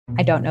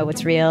I don't know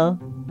what's real.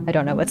 I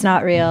don't know what's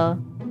not real.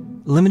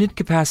 Limited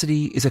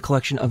Capacity is a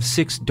collection of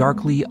 6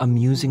 darkly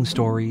amusing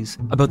stories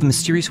about the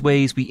mysterious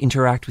ways we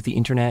interact with the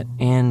internet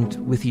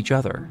and with each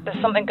other.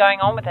 There's something going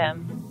on with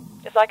him.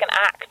 It's like an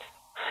act.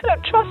 I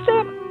don't trust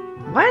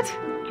him. What?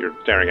 You're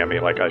staring at me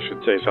like I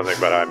should say something,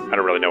 but I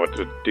don't really know what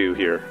to do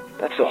here.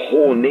 That's the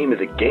whole name of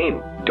the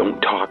game.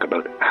 Don't talk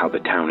about how the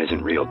town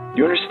isn't real.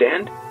 You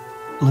understand?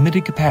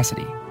 Limited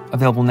Capacity.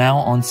 Available now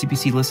on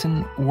CBC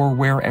Listen or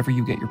wherever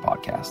you get your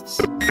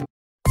podcasts.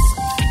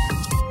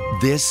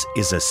 This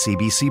is a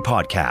CBC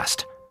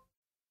podcast.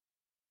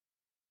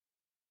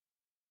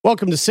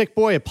 Welcome to Sick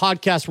Boy, a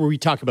podcast where we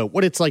talk about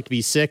what it's like to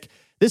be sick.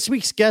 This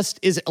week's guest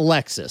is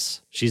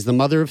Alexis. She's the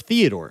mother of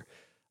Theodore,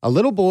 a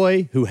little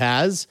boy who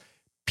has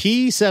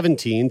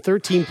P17,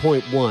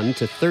 13.1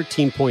 to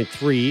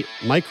 13.3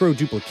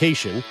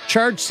 microduplication,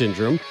 charge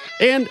syndrome,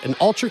 and an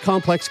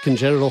ultra-complex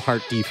congenital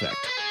heart defect.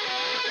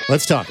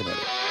 Let's talk about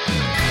it.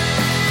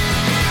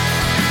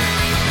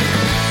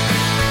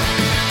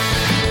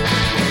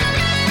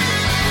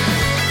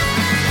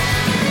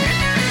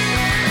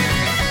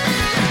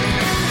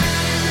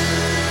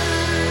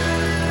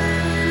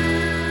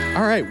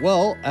 All right.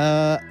 Well,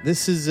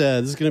 this is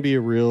going to be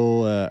a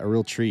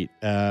real treat.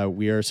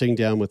 We are sitting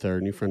down with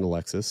our new friend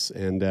Alexis,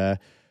 and we're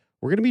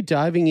going to be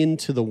diving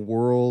into the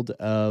world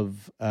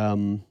of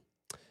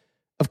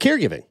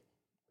caregiving,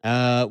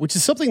 which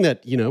is something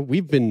that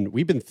we've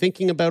been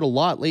thinking about a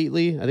lot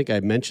lately. I think I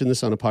mentioned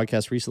this on a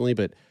podcast recently,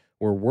 but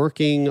we're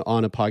working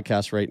on a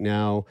podcast right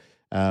now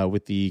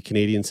with the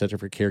Canadian Centre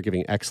for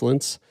Caregiving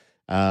Excellence,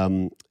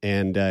 and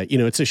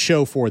it's a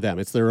show for them.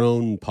 It's their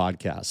own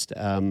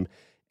podcast.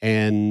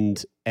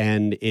 And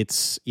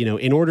it's,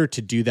 in order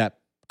to do that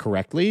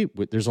correctly,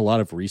 there's a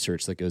lot of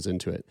research that goes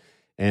into it.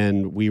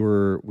 And we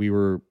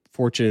were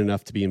fortunate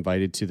enough to be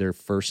invited to their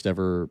first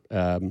ever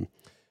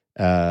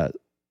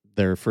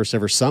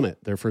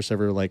summit, their first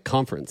ever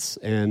conference.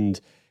 And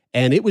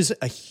it was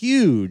a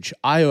huge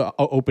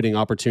eye-opening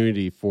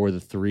opportunity for the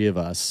three of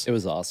us. It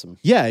was awesome.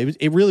 Yeah,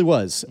 it really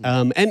was.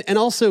 And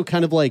also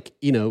kind of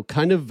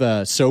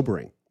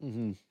sobering.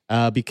 Mm-hmm.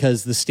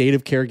 Because the state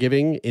of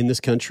caregiving in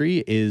this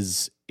country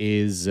is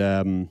it's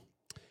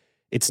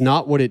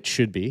not what it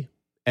should be,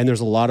 and there's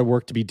a lot of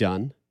work to be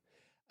done.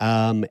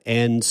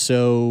 And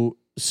so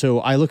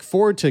I look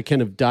forward to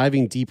kind of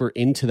diving deeper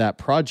into that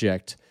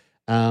project.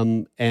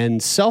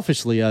 And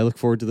selfishly, I look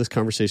forward to this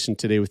conversation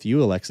today with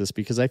you, Alexis,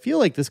 because I feel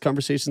like this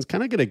conversation is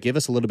kind of going to give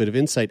us a little bit of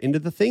insight into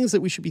the things that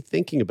we should be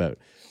thinking about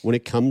when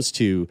it comes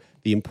to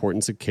the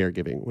importance of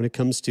caregiving, when it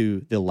comes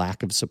to the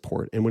lack of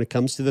support, and when it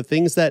comes to the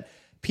things that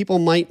people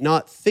might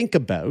not think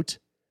about,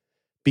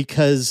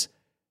 because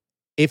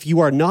if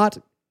you are not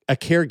a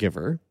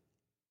caregiver,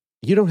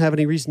 you don't have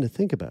any reason to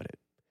think about it.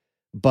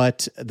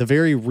 But the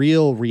very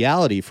real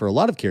reality for a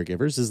lot of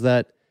caregivers is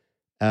that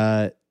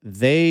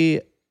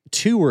they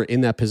too are in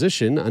that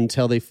position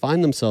until they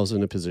find themselves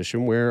in a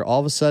position where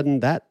all of a sudden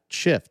that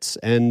shifts.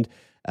 And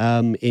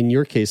in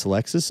your case,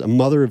 Alexis, a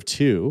mother of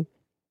two,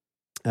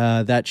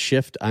 that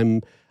shift,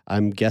 I'm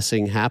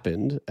guessing,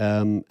 happened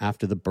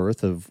after the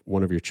birth of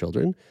one of your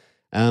children.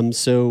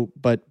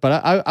 But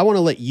I want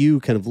to let you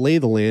kind of lay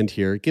the land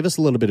here. Give us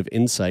a little bit of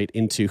insight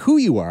into who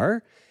you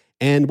are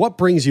and what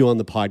brings you on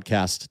the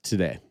podcast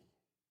today.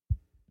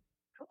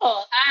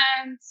 Cool.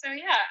 I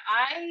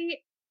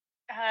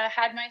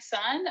had my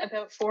son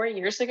about 4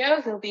 years ago.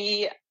 He'll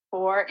be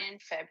 4 in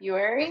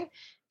February,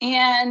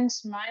 and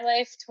my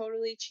life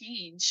totally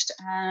changed.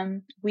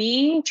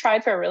 We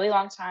tried for a really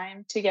long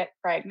time to get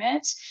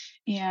pregnant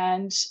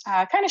and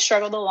kind of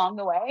struggled along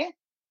the way.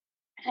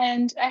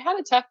 And I had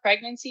a tough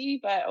pregnancy,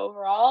 but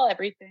overall,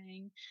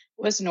 everything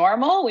was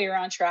normal. We were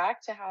on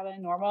track to have a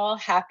normal,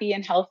 happy,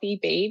 and healthy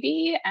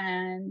baby.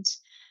 And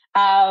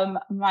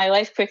my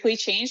life quickly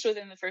changed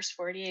within the first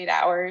 48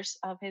 hours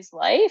of his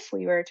life.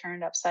 We were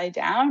turned upside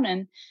down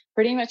and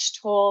pretty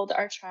much told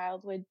our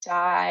child would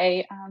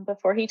die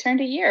before he turned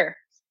a year.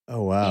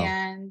 Oh, wow.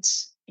 And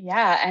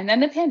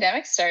then the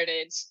pandemic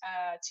started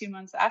 2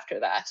 months after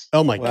that.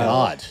 Oh my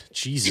God.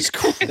 Jesus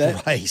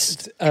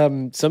Christ.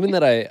 Something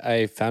that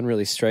I found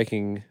really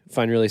striking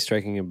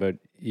about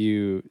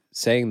you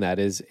saying that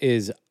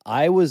is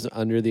I was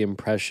under the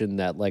impression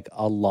that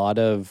a lot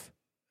of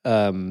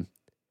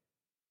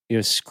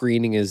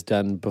screening is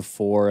done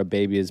before a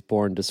baby is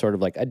born to sort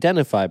of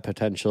identify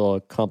potential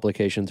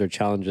complications or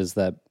challenges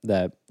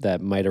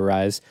that might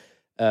arise.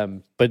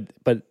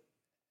 But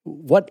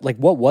what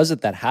was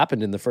it that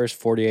happened in the first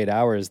 48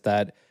 hours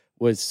that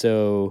was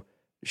so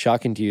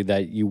shocking to you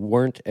that you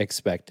weren't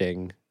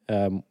expecting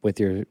with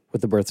the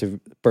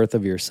birth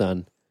of your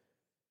son?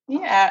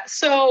 Yeah.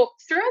 So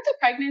throughout the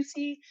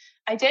pregnancy,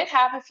 I did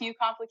have a few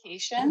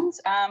complications.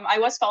 I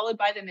was followed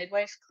by the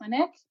midwife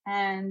clinic,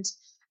 and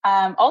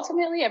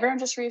ultimately everyone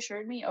just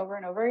reassured me over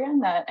and over again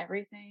that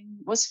everything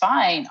was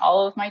fine.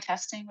 All of my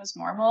testing was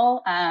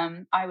normal.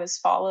 I was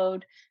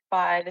followed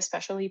by the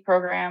specialty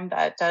program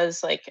that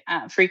does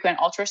frequent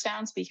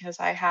ultrasounds because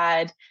I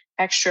had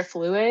extra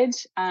fluid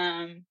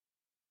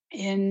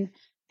in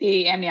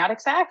the amniotic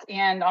sac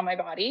and on my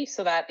body.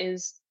 So that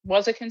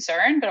was a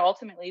concern, but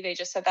ultimately they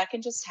just said that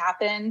can just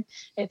happen.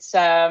 It's,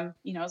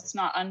 it's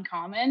not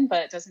uncommon,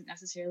 but it doesn't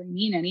necessarily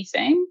mean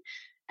anything.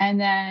 And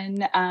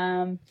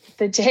then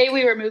the day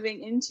we were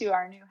moving into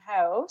our new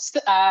house,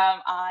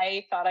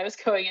 I thought I was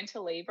going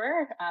into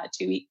labor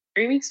 3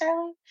 weeks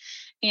early.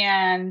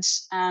 And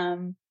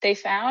they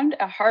found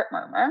a heart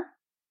murmur,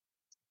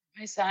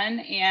 my son.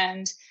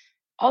 And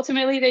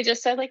ultimately they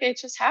just said, like, it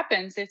just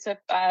happens. It's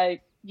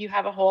you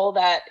have a hole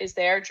that is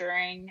there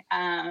during,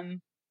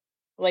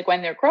 like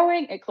when they're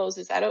growing, it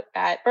closes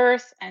at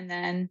birth, and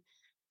then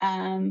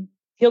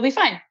he'll be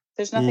fine.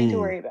 There's nothing to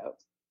worry about.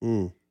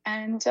 And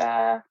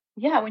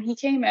when he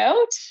came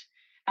out,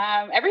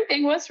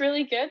 everything was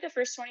really good. The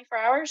first 24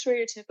 hours were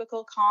your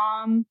typical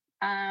calm,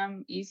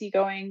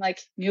 easygoing, like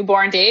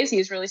newborn days. He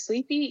was really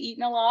sleepy,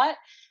 eating a lot,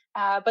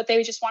 but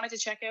they just wanted to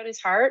check out his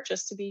heart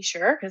just to be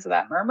sure because of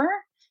that murmur.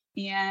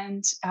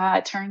 And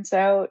it turns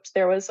out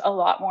there was a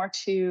lot more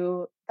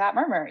to that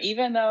murmur,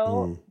 even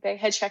though they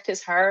had checked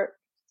his heart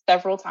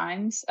several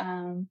times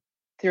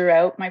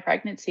throughout my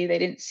pregnancy. They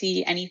didn't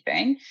see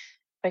anything,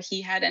 but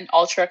he had an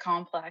ultra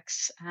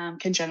complex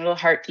congenital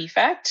heart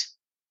defect.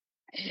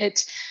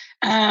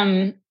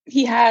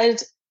 He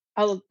had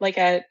a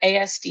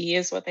ASD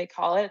is what they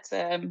call it.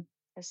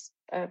 It's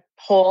a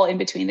hole in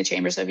between the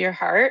chambers of your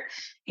heart.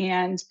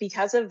 And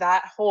because of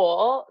that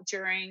hole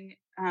during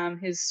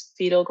his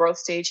fetal growth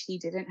stage, he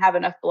didn't have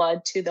enough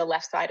blood to the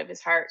left side of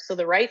his heart. So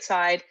the right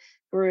side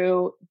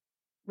grew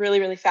really,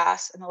 really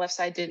fast and the left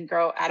side didn't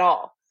grow at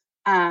all.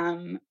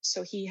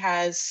 So he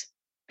has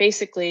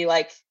basically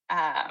like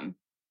a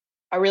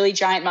really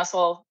giant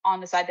muscle on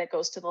the side that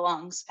goes to the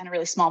lungs and a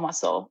really small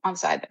muscle on the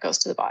side that goes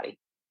to the body.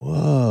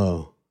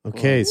 Whoa.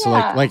 Okay. So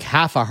like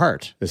half a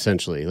heart,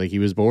 essentially. Like he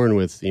was born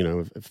with,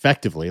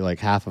 effectively like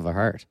half of a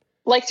heart.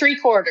 Like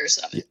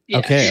 3/4 of it. Yeah.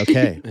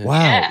 Okay.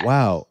 Wow. Yeah.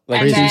 Wow.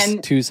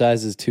 Like two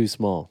sizes too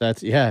small.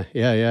 That's right.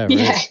 Yeah.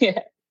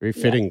 Very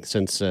fitting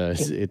since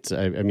it's,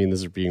 I mean,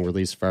 this is being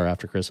released far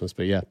after Christmas,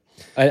 but yeah.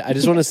 I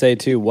just want to say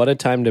too, what a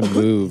time to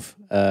move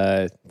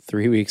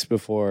 3 weeks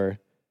before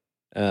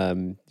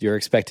your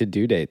expected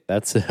due date.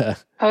 That's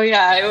oh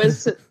yeah, it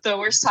was the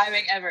worst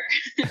timing ever.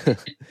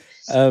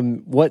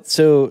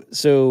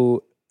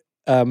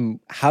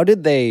 How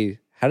did they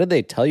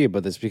tell you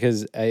about this?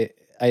 Because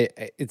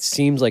it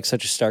seems like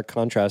such a stark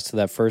contrast to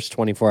that first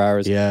 24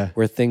 hours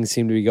where things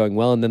seem to be going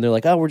well, and then they're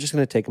like, oh, we're just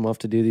going to take them off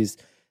to do these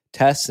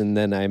tests, and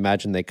then I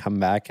imagine they come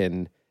back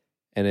and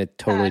it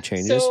totally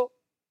changes. So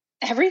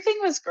everything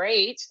was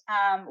great.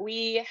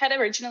 We had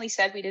originally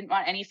said we didn't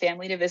want any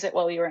family to visit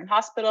while we were in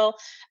hospital,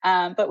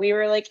 but we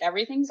were like,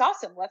 everything's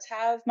awesome. Let's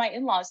have my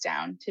in-laws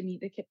down to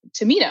meet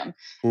them.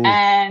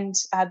 And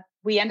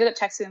we ended up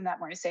texting them that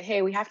morning to say,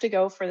 hey, we have to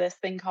go for this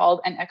thing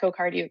called an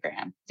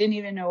echocardiogram. Didn't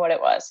even know what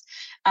it was.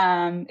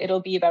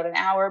 It'll be about an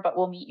hour, but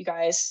we'll meet you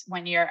guys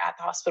when you're at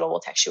the hospital. We'll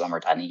text you when we're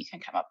done and you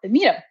can come up and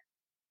meet them.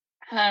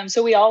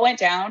 So we all went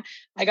down.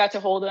 I got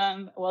to hold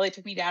him while they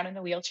took me down in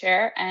the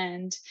wheelchair,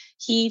 and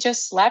he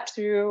just slept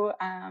through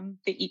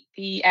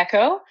the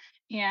echo.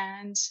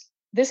 And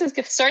this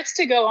starts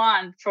to go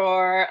on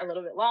for a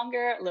little bit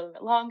longer.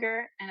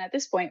 And at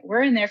this point,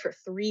 we're in there for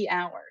 3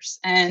 hours.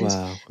 And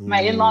my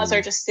in-laws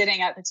are just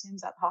sitting at the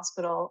Tim's at the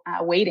hospital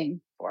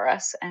waiting for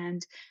us.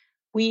 And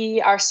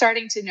we are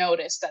starting to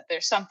notice that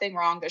there's something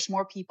wrong. There's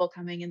more people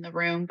coming in the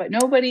room, but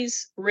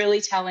nobody's really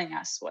telling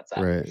us what's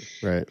up.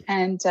 Right.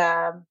 And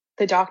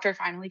the doctor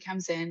finally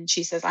comes in and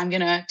she says, I'm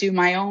going to do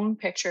my own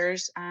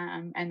pictures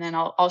and then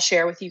I'll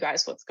share with you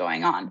guys what's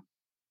going on.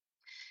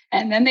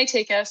 And then they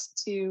take us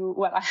to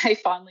what I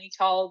fondly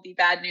call the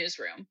bad news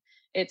room.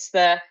 It's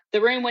the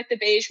room with the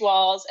beige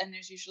walls, and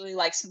there's usually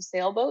like some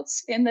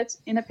sailboats in a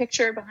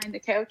picture behind the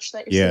couch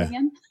that you're sitting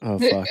in. Oh,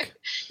 fuck.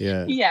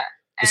 Yeah. Yeah.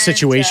 The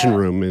situation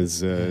room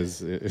is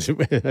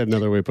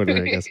another way of putting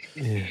it, I guess.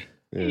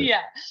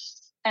 Yeah.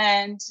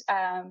 And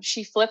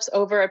she flips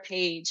over a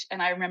page,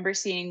 and I remember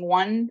seeing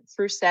 1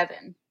 through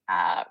 7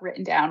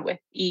 written down with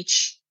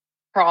each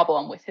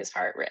problem with his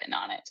heart written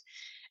on it.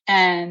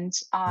 And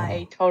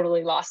I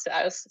totally lost it.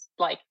 I was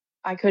like,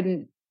 I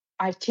can't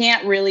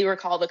really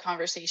recall the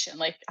conversation.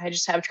 Like, I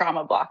just have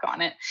trauma block on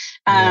it.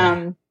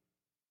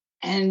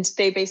 And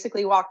they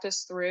basically walked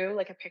us through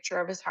like a picture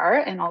of his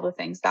heart and all the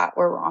things that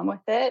were wrong with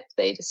it.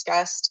 They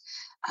discussed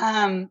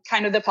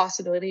kind of the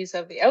possibilities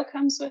of the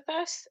outcomes with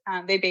us.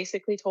 They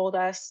basically told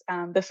us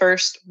the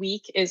first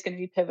week is going to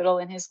be pivotal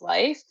in his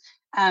life.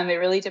 It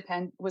really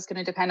was going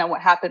to depend on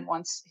what happened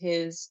once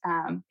his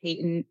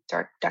patent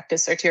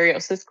ductus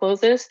arteriosus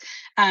closes.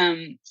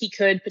 He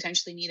could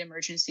potentially need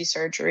emergency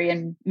surgery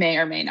and may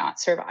or may not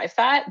survive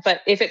that.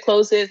 But if it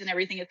closes and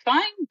everything is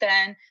fine,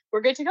 then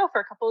we're good to go for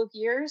a couple of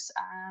years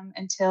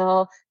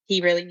until he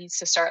really needs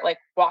to start like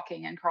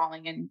walking and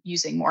crawling and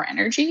using more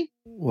energy.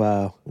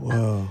 Wow.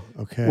 Whoa.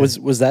 Okay.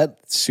 Was that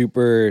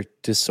super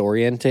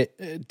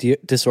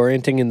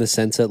disorienting in the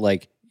sense that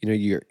like,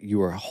 you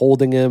were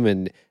holding him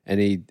and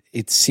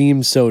it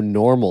seems so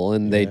normal,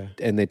 and they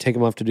take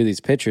him off to do these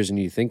pictures, and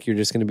you think you're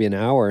just going to be an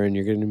hour and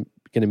you're going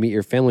to meet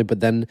your family, but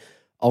then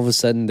all of a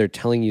sudden they're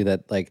telling you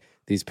that like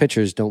these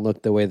pictures don't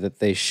look the way that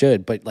they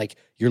should, but like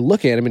you're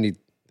looking at them and you,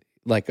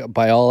 like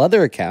by all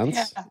other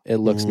accounts, it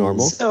looks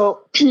normal.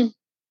 So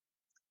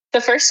the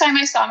first time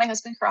I saw my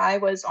husband cry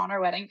was on our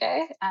wedding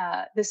day.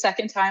 The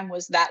second time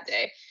was that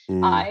day.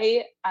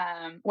 I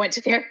went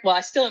to therapy. Well,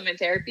 I still am in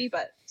therapy,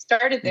 but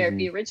started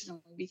therapy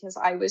originally because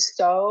I was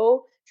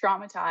so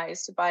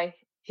traumatized by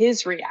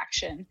his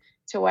reaction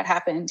to what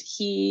happened.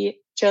 He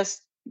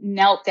just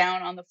knelt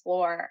down on the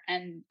floor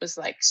and was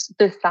like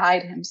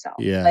beside himself.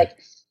 Yeah. Like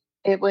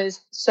it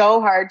was so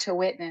hard to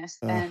witness.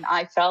 And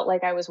I felt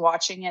like I was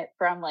watching it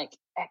from like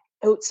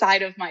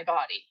outside of my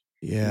body.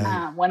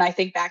 Yeah. When I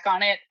think back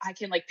on it, I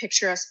can like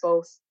picture us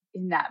both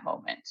in that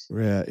moment.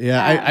 Yeah.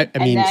 Yeah. I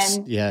mean,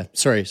 then, yeah.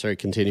 Sorry.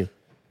 Continue.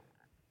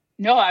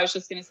 No, I was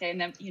just going to say,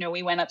 and then,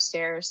 we went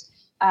upstairs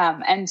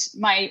and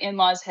my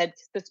in-laws had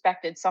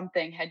suspected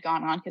something had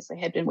gone on because they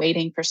had been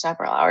waiting for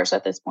several hours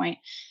at this point.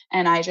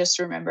 And I just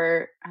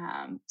remember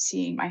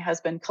seeing my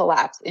husband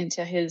collapse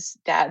into his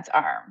dad's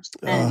arms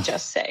and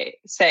just say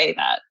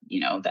that,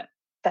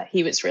 that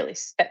he was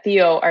that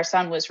Theo, our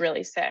son, was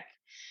really sick.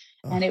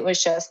 And it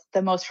was just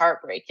the most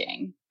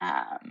heartbreaking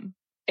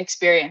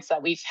experience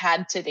that we've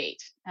had to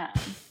date.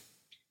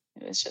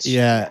 It was just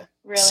really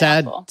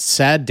awful.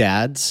 Sad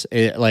dads.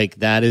 Like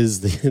that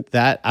is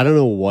that I don't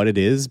know what it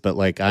is, but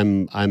like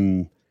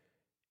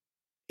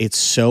it's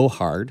so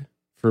hard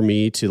for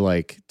me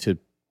to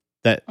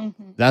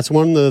that's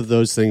one of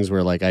those things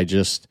where like I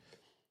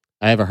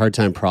have a hard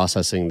time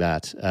processing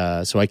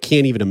that. So I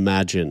can't even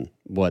imagine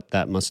what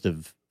that must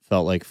have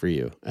felt like for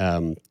you.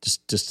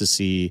 Just to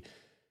see.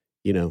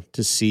 To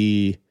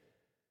see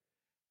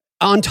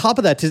on top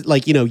of that,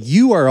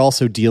 you are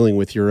also dealing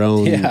with your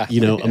own,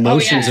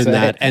 emotions in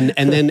that.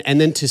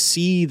 And then to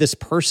see this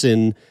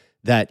person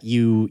that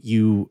you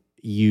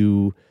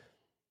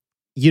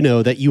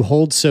that you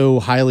hold so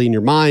highly in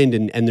your mind.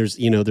 And there's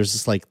they're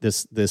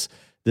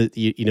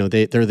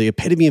the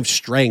epitome of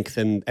strength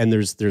and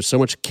there's so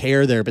much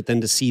care there, but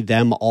then to see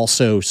them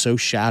also so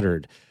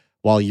shattered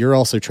while you're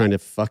also trying to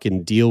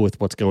fucking deal with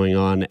what's going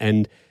on.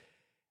 And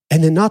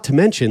then not to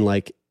mention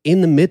like,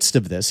 in the midst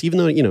of this, even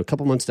though, a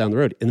couple months down the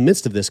road, in the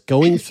midst of this,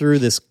 going through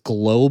this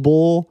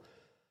global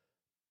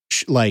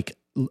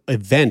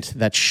event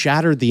that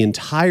shattered the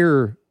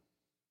entire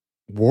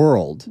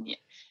world. It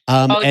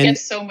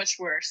gets so much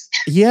worse.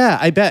 Yeah,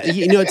 I bet.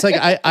 It's like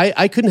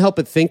I couldn't help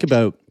but think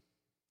about,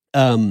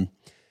 how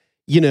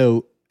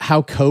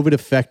COVID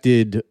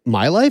affected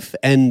my life,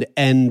 and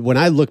when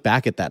I look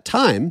back at that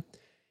time,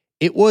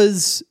 it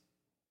was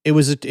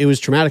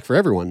traumatic for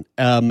everyone.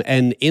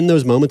 And in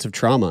those moments of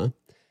trauma.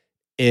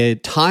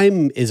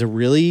 Time is a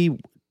really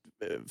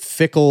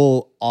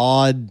fickle,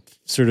 odd,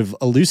 sort of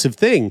elusive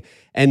thing.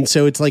 And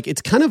so it's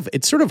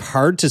sort of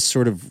hard to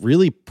sort of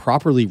really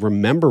properly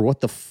remember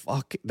what the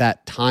fuck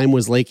that time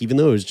was like, even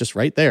though it was just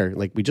right there.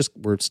 Like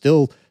we're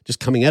still just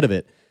coming out of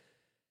it.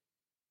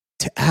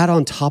 To add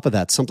on top of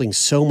that, something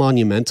so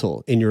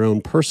monumental in your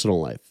own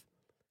personal life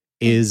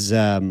is,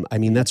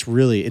 it's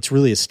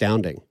really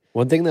astounding.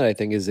 One thing that I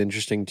think is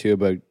interesting too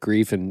about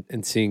grief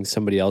and seeing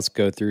somebody else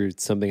go through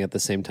something at the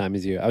same time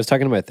as you. I was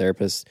talking to my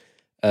therapist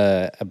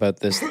about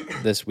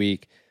this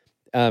week.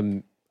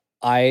 When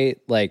my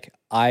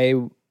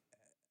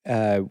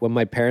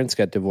parents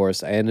got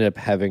divorced, I ended up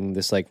having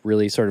this like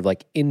really sort of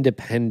like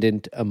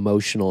independent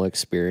emotional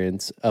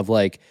experience of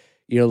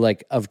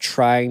of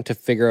trying to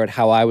figure out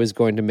how I was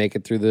going to make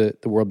it through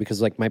the world,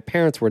 because like my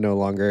parents were no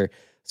longer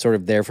sort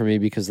of there for me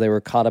because they were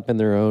caught up in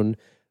their own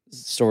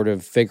sort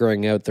of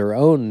figuring out their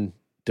own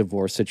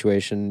divorce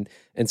situation.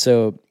 And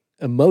so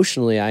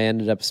emotionally, I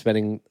ended up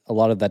spending a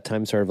lot of that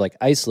time sort of like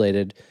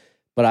isolated.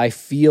 But I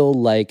feel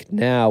like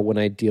now when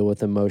I deal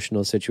with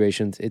emotional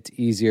situations, it's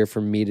easier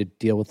for me to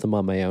deal with them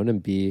on my own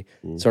and be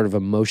sort of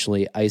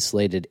emotionally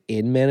isolated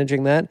in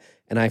managing that.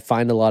 And I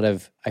find I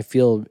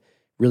feel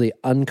really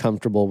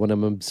uncomfortable when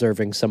I'm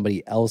observing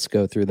somebody else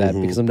go through that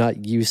because I'm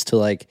not used to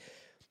like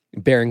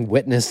bearing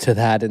witness to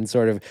that and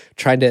sort of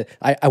trying to,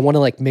 I want to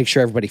like make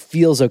sure everybody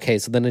feels okay.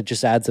 So then it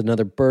just adds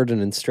another burden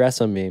and stress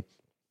on me.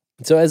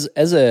 So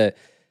as a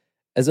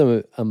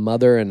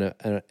mother and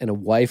a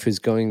wife who's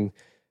going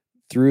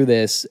through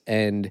this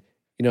and,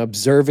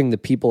 observing the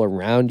people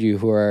around you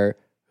who are,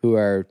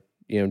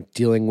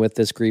 dealing with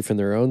this grief in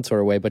their own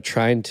sort of way, but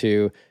trying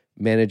to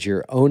manage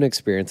your own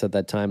experience at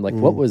that time. Like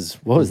what was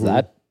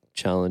that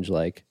challenge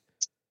like?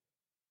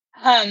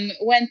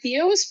 When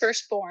Theo was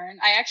first born,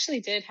 I actually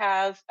did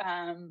have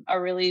a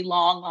really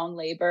long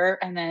labor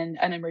and then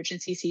an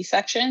emergency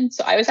C-section.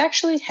 So I was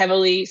actually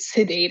heavily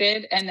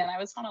sedated. And then I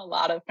was on a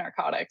lot of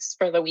narcotics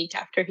for the week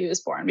after he was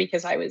born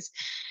because I was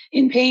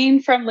in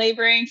pain from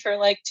laboring for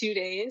like 2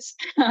 days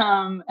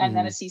and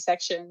then a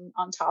C-section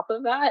on top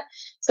of that.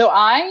 So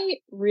I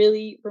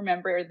really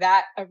remember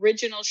that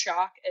original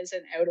shock as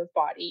an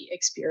out-of-body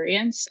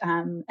experience.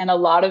 And a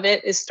lot of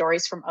it is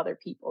stories from other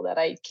people that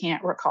I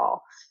can't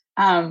recall.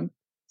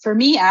 For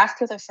me,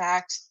 after the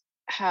fact,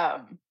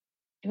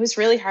 it was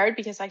really hard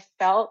because I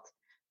felt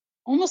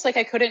almost like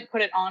I couldn't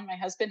put it on my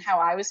husband how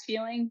I was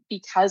feeling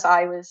because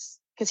I was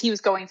because he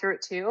was going through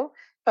it too.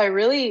 So I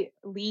really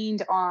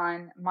leaned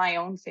on my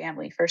own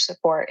family for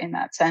support in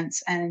that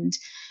sense. And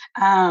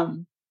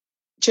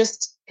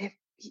just if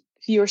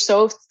you're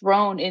so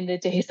thrown in the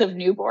days of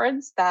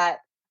newborns that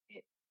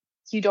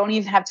you don't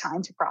even have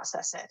time to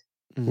process it.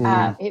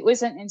 It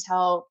wasn't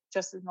until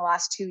just in the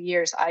last 2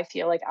 years, I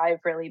feel like I've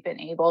really been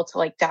able to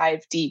like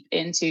dive deep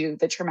into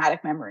the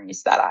traumatic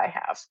memories that I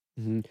have.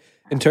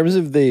 In terms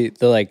of the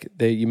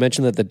you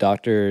mentioned that the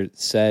doctor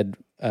said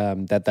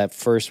that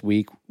first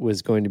week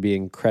was going to be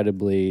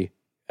incredibly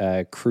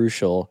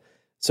crucial.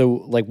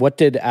 So like what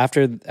did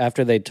after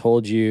they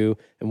told you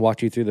and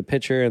walked you through the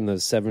picture and the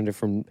 7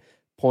 different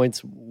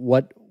points,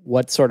 what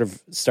sort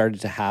of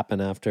started to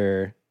happen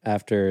after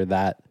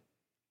that?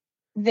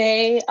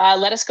 They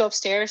let us go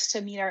upstairs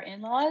to meet our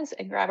in-laws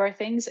and grab our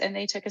things, and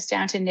they took us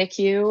down to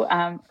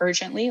NICU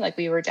urgently. Like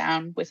we were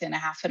down within a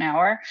half an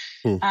hour,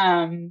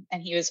 and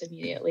he was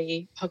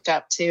immediately hooked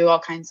up to all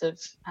kinds of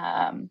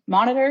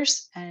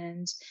monitors,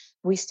 and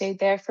we stayed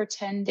there for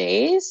 10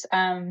 days.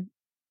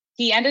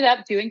 He ended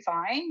up doing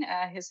fine.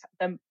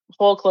 The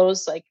hole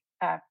closed like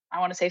I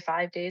want to say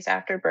 5 days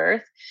after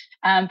birth,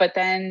 but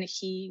then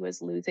he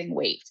was losing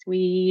weight.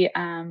 We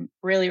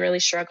really, really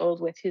struggled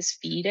with his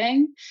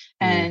feeding,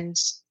 and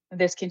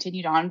this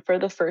continued on for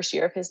the first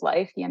year of his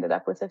life. He ended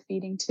up with a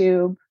feeding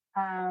tube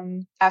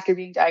after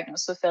being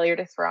diagnosed with failure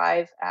to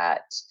thrive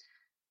at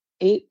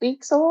 8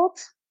 weeks old.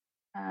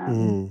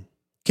 Can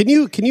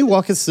you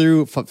walk us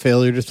through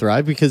failure to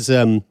thrive? Because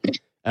Brian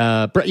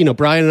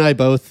and I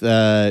both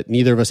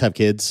neither of us have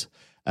kids.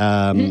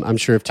 I'm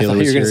sure if Taylor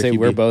was you're here, going to say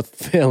we're both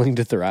failing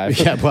to thrive.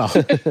 Yeah, well,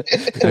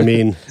 I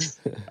mean,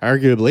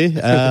 arguably.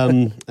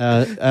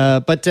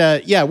 But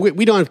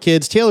we don't have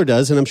kids. Taylor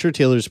does, and I'm sure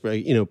Taylor's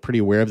pretty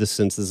aware of this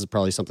since this is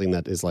probably something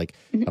that is like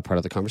a part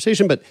of the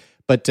conversation.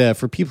 But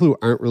for people who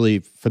aren't really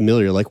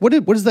familiar, like what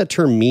does that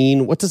term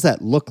mean? What does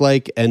that look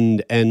like?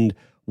 And how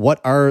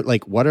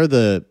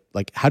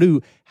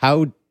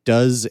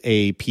does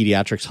a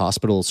pediatrics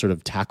hospital sort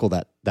of tackle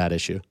that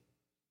issue?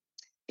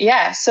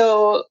 Yeah.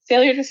 So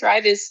failure to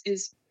thrive is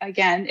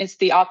again, it's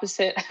the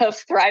opposite of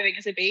thriving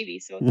as a baby.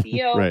 So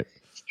Theo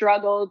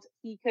struggled.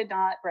 He could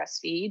not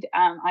breastfeed.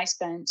 I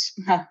spent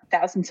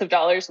thousands of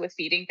dollars with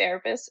feeding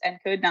therapists and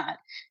could not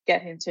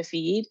get him to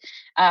feed.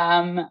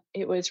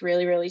 It was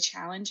really, really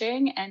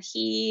challenging. And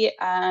he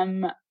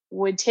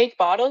would take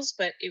bottles,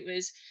 but it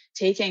was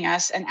taking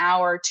us an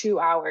hour, 2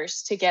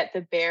 hours to get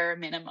the bare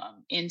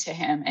minimum into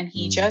him. And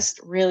he just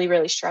really,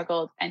 really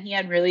struggled, and he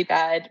had really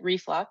bad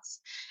reflux.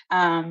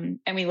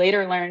 And we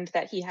later learned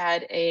that he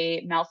had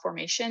a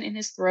malformation in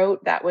his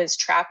throat that was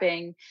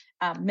trapping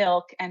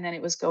milk, and then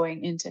it was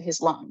going into his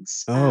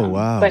lungs. Oh,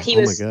 wow. But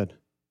my God.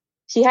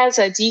 He has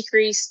a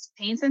decreased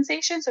pain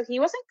sensation. So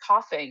he wasn't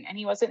coughing and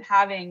he wasn't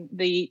having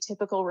the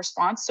typical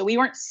response. So we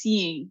weren't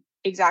seeing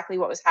exactly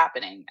what was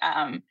happening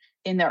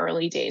in the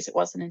early days. It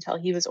wasn't until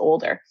he was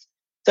older.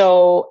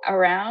 So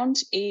around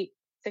 6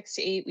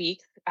 to 8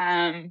 weeks,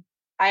 I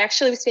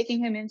actually was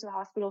taking him into the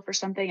hospital for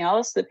something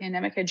else. The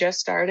pandemic had just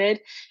started.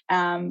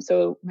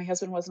 So my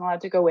husband wasn't allowed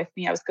to go with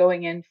me. I was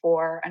going in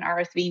for an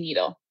RSV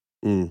needle.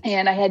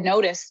 And I had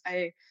noticed,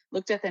 I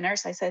looked at the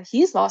nurse, I said,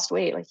 he's lost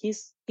weight. Like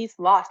he's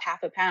lost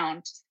half a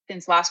pound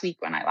since last week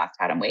when I last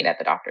had him weighed at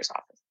the doctor's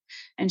office.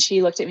 And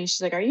she looked at me,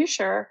 she's like, are you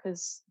sure?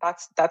 Because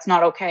that's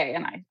not okay.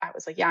 And I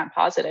was like, yeah, I'm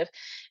positive.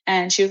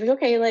 And she was like,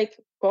 okay, like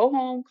go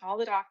home, call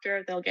the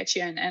doctor, they'll get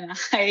you in. And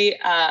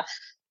I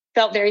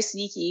felt very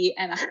sneaky,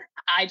 and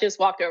I just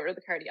walked over to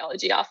the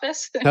cardiology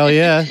office. Hell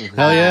yeah.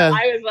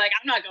 I was like,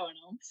 I'm not going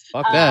home.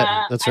 Fuck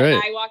that. That's right.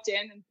 I walked in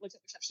and looked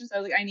at reception. So I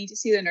was like, I need to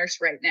see the nurse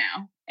right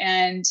now.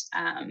 And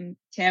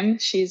Kim,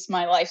 she's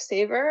my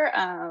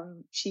lifesaver.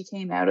 She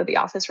came out of the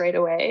office right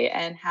away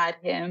and had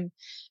him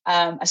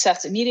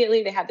assessed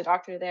immediately. They had the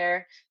doctor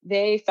there.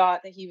 They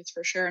thought that he was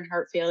for sure in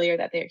heart failure,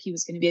 that he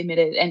was going to be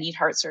admitted and need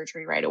heart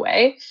surgery right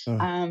away.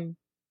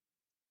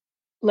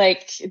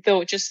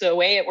 Just the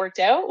way it worked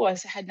out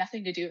had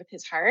nothing to do with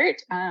his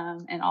heart,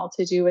 and all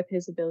to do with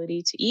his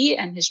ability to eat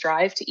and his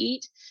drive to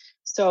eat.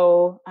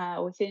 So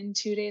within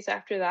 2 days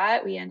after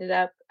that, we ended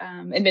up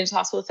admitted to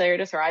hospital with failure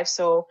to thrive.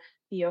 So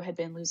Theo had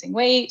been losing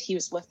weight. He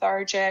was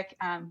lethargic.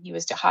 He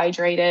was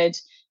dehydrated,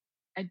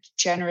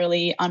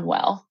 generally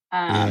unwell. We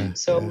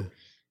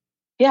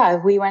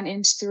went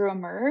in through a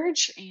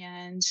merge,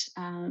 and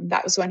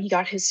that was when he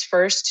got his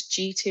first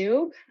G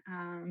tube.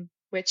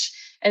 Which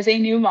as a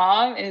new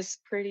mom is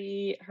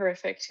pretty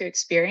horrific to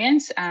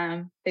experience.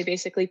 They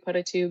basically put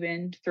a tube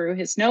in through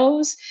his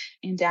nose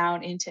and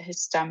down into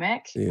his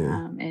stomach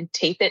and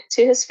tape it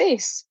to his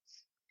face.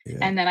 Yeah.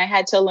 And then I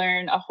had to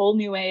learn a whole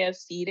new way of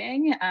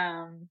feeding.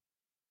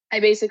 I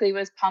basically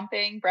was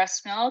pumping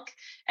breast milk,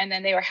 and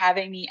then they were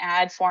having me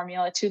add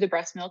formula to the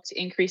breast milk to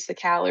increase the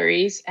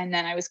calories. And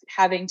then I was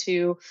having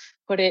to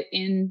put it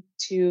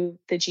into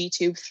the G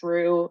tube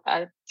through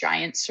a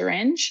giant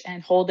syringe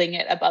and holding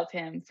it above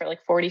him for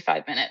like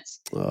 45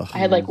 minutes. I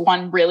had like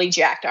one really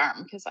jacked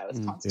arm because I was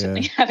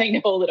constantly having to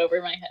hold it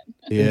over my head.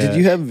 Yeah.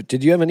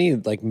 Did you have any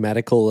like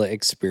medical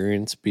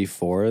experience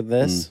before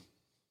this?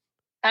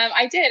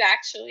 I did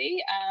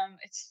actually.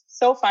 It's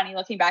so funny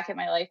looking back at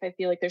my life. I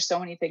feel like there's so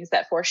many things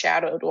that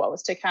foreshadowed what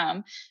was to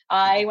come.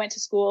 I went to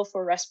school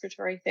for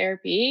respiratory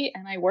therapy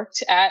and I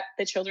worked at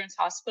the Children's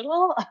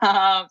Hospital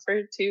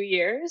for 2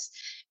 years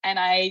and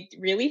I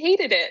really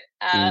hated it.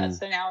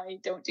 So now I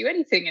don't do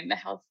anything in the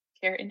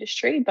healthcare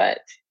industry, but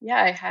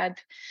yeah,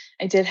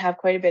 I did have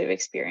quite a bit of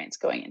experience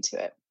going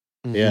into it.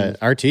 Mm-hmm. Yeah,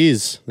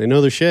 RTs, they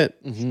know their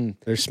shit. Mm-hmm.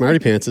 They're smarty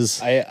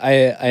pantses.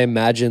 I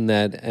imagine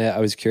that. I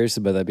was curious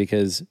about that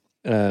because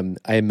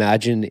I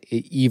imagine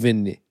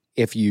even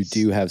if you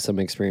do have some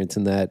experience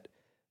in that,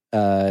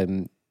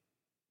 the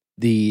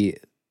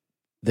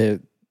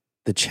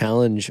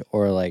challenge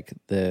or like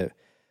the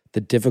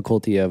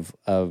difficulty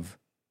of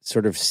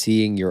sort of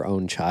seeing your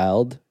own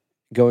child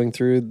going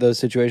through those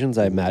situations,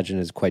 I imagine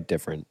is quite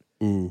different.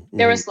 Mm-hmm.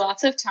 There was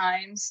lots of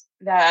times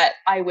that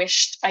I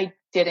wished I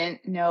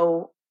didn't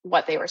know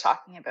what they were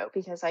talking about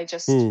because I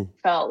just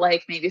felt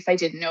like maybe if I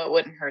didn't know, it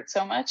wouldn't hurt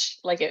so much.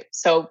 Like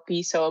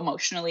be so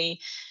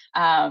emotionally,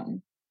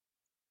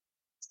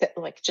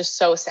 like just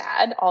so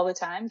sad all the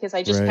time because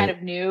I just kind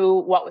of knew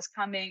what was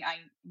coming. I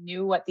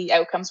knew what the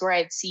outcomes were. I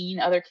had seen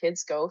other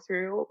kids go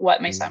through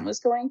what my son was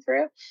going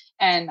through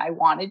and I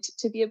wanted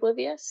to be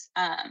oblivious.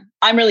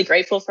 I'm really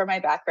grateful for my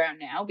background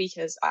now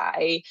because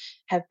I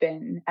have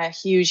been a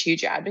huge,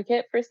 huge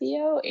advocate for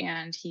Theo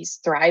and he's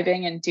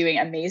thriving and doing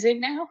amazing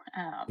now.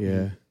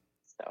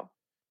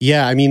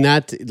 Yeah, I mean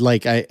that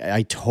like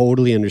I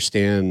totally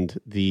understand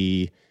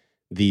the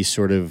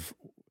sort of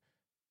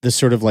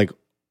like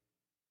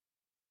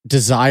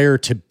desire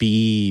to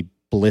be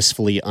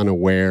blissfully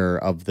unaware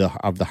of the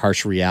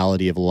harsh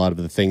reality of a lot of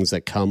the things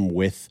that come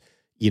with,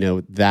 you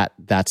know,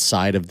 that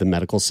side of the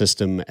medical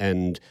system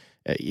and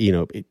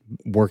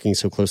working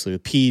so closely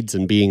with peds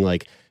and being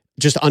like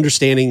just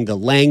understanding the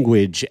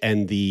language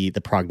and the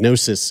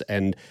prognosis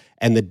and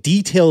the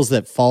details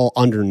that fall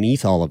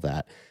underneath all of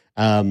that.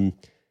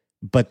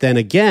 But then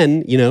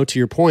again, you know, to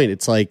your point,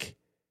 it's like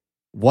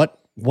what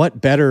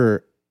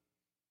better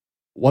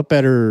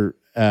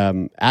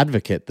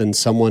advocate than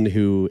someone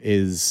who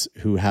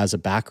has a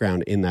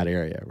background in that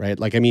area, right?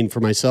 Like, I mean, for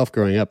myself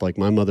growing up, like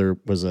my mother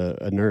was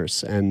a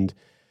nurse and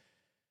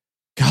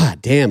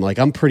God damn, like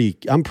I'm pretty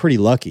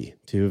lucky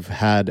to have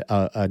had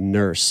a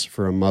nurse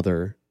for a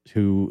mother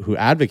who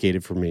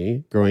advocated for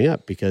me growing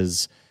up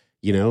because,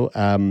 you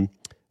know,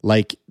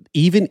 like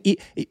even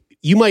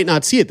you might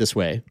not see it this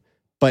way,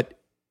 but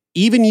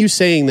even you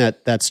saying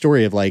that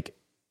story of like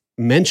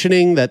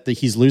mentioning that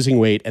he's losing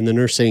weight and the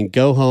nurse saying,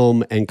 go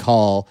home and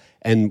call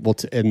and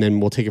then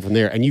we'll take it from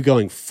there. And you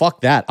going,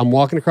 fuck that. I'm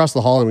walking across the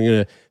hall and I'm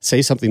going to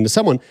say something to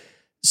someone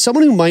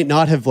who might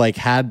not have like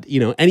had, you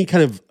know, any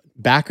kind of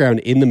background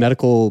in the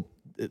medical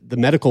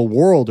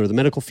world or the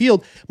medical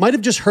field might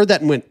have just heard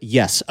that and went,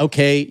 yes,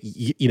 okay.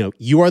 You know,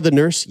 you are the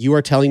nurse. You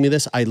are telling me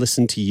this. I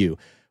listen to you.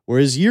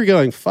 Whereas you're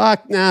going,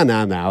 fuck,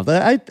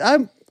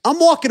 no. I'm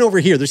walking over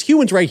here. There's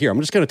humans right here. I'm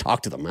just going to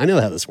talk to them. I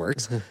know how this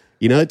works.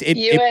 You know,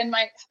 you and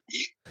my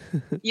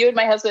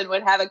husband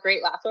would have a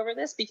great laugh over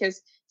this because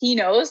he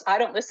knows I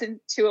don't listen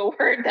to a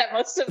word that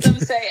most of them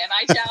say, and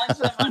I challenge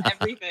them on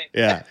everything.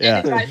 Yeah.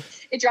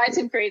 It drives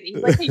him crazy.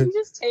 He's like, "Can you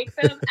just take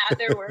them at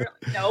their word?"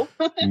 No,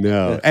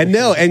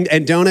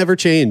 and don't ever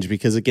change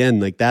because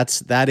again, like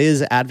that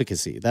is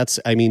advocacy.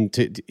 That's, I mean,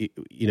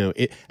 you know,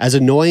 as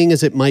annoying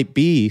as it might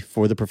be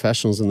for the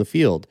professionals in the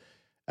field.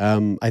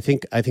 I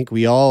think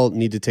we all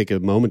need to take a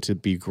moment to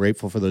be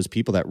grateful for those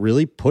people that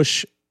really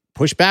push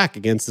back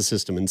against the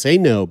system and say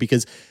no,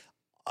 because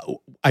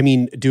I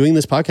mean, doing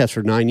this podcast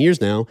for 9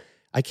 years now,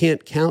 I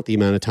can't count the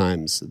amount of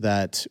times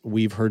that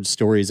we've heard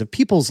stories of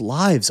people's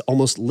lives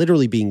almost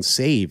literally being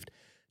saved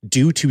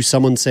due to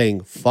someone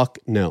saying, fuck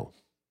no,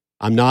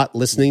 I'm not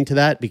listening to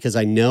that because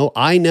I know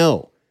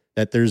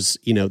that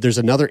there's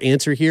another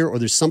answer here or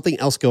there's something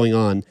else going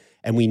on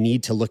and we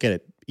need to look at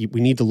it. We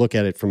need to look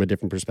at it from a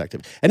different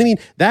perspective. And I mean,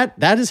 that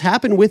has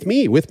happened with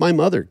me, with my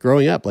mother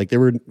growing up. Like there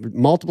were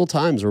multiple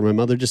times where my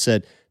mother just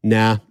said,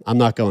 nah, I'm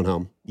not going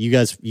home. You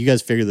guys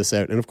figure this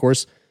out. And of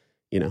course,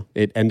 you know,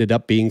 it ended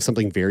up being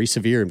something very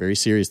severe and very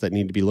serious that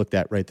needed to be looked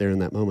at right there in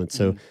that moment.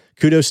 So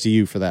kudos to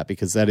you for that,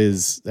 because that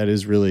is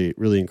really,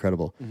 really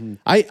incredible. Mm-hmm.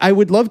 I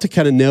would love to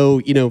kind of know,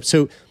 you know,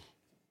 so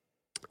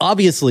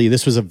obviously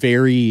this was a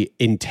very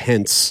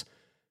intense,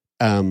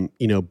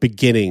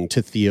 beginning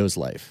to Theo's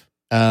life.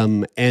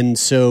 And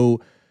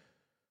so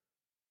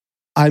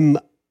and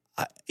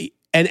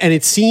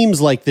it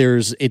seems like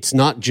it's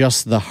not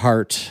just the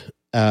heart,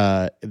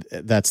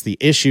 that's the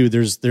issue.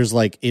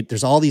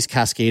 There's all these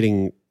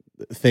cascading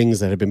things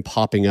that have been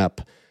popping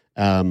up,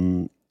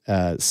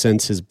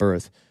 since his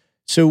birth.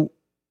 So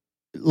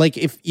like,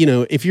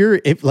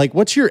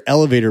 what's your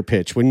elevator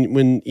pitch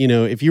when, you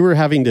know, if you were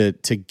having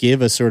to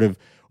give a sort of,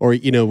 or,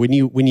 you know,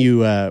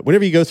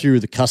 whenever you go through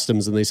the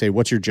customs and they say,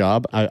 what's your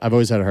job? I've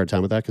always had a hard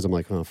time with that because I'm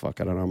like, oh, fuck,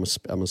 I don't know.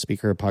 I'm a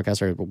speaker, a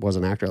podcaster, I was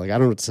an actor. Like, I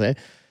don't know what to say.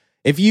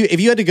 If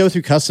you had to go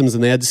through customs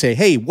and they had to say,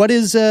 hey, what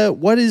is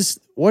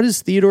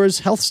Theodore's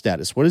health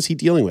status? What is he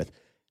dealing with?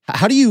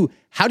 How do you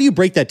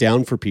break that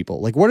down for people?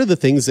 Like, what are the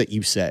things that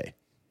you say?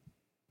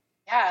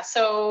 Yeah,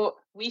 so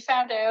we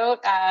found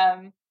out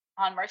on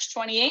March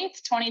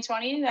 28th,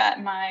 2020,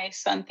 that my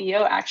son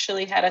Theo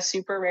actually had a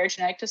super rare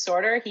genetic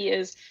disorder. He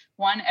is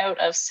one out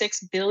of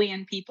 6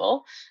 billion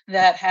people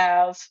that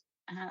have,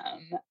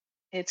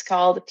 it's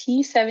called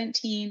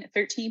P17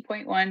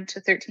 13.1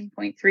 to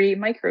 13.3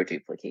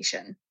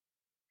 microduplication.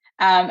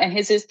 And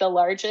his is the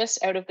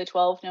largest out of the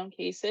 12 known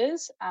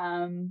cases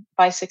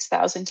by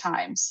 6,000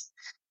 times.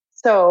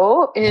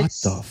 So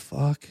it's. What the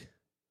fuck?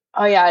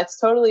 Oh yeah, it's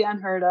totally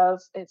unheard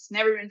of. It's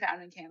never been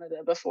found in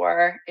Canada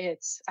before.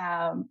 It's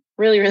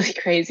really, really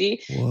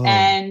crazy. Whoa.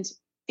 And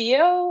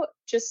Theo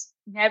just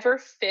never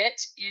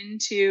fit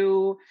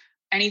into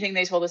anything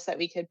they told us that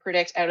we could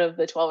predict out of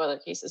the 12 other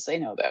cases they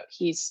know about.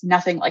 He's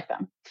nothing like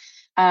them.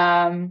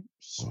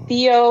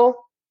 Theo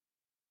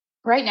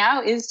right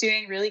now is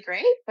doing really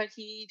great, but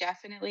he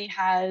definitely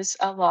has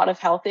a lot of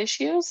health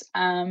issues.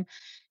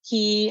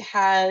 He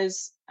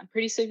has a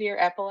pretty severe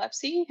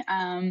epilepsy.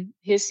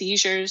 His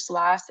seizures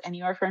last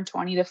anywhere from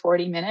 20 to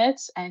 40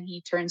 minutes, and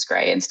he turns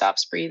gray and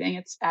stops breathing.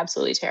 It's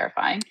absolutely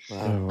terrifying.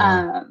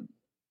 Wow.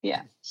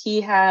 Yeah,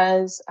 he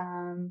has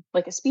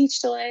like a speech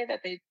delay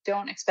that they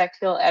don't expect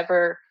he'll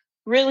ever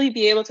really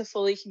be able to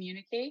fully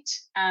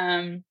communicate.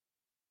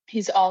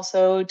 He's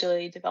also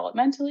delayed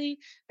developmentally,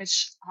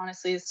 which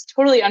honestly is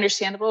totally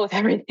understandable with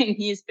everything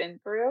he's been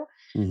through.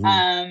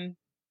 Mm-hmm.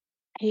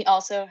 He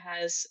also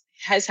has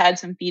had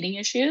some feeding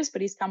issues,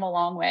 but he's come a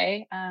long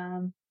way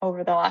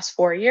over the last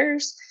 4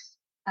 years.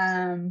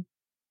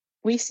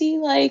 We see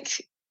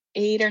like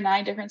 8 or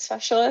 9 different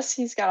specialists.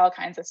 He's got all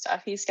kinds of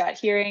stuff. He's got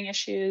hearing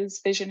issues,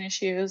 vision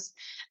issues.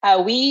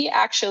 We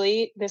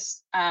actually,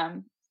 this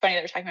funny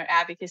that we're talking about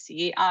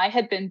advocacy. I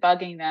had been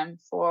bugging them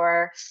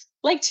for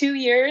like 2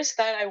 years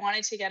that I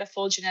wanted to get a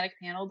full genetic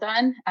panel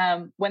done.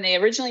 When they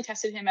originally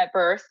tested him at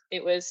birth,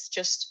 it was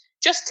just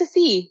to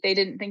see. They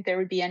didn't think there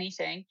would be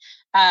anything.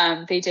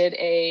 They did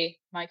a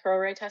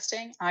microarray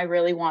testing. I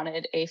really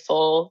wanted a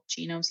full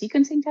genome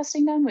sequencing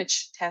testing done,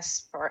 which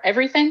tests for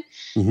everything.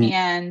 Mm-hmm.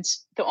 And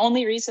the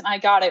only reason I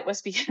got it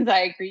was because I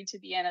agreed to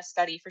be in a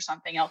study for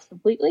something else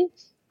completely.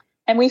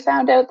 And we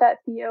found out that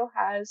Theo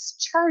has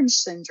charge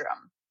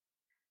syndrome,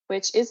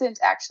 which isn't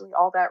actually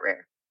all that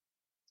rare.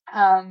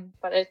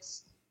 But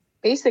it's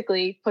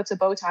basically puts a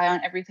bow tie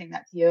on everything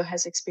that Theo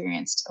has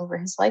experienced over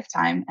his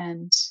lifetime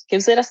and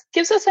gives us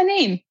a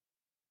name.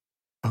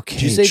 Okay,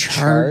 Did you say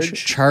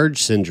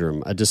charge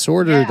syndrome, a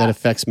disorder that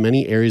affects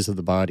many areas of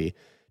the body.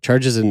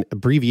 Charge is an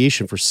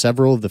abbreviation for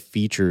several of the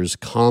features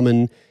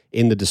common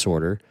in the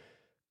disorder: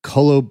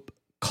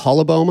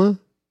 coloboma,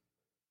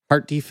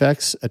 heart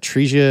defects,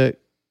 atresia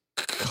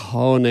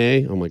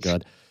cone. Oh my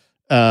god.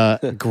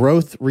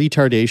 Growth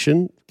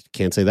retardation,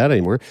 can't say that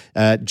anymore.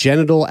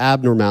 Genital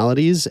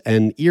abnormalities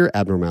and ear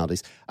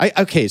abnormalities.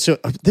 So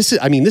this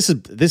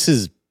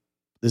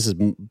is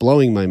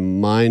blowing my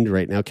mind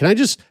right now. Can I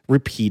just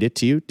repeat it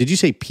to you? Did you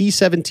say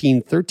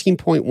P17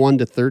 13.1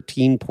 to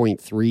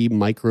 13.3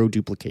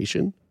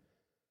 microduplication?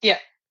 Yeah.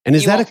 And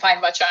is you that won't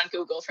find much on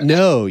Google for that?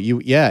 No,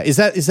 is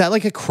that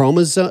like a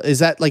chromosome? Is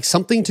that like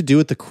something to do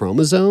with the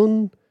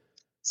chromosome?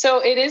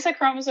 So it is a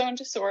chromosome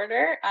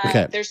disorder.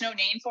 Okay. There's no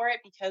name for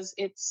it because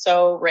it's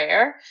so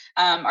rare.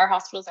 Our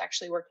hospital is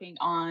actually working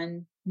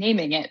on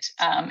naming it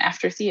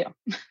after Theo.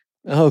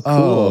 Oh, cool.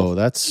 Oh,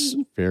 that's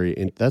very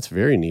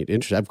neat.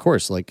 Interesting. Of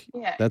course,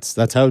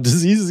 that's how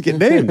diseases get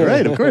named,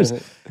 right? Of course.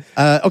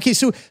 Okay,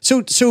 so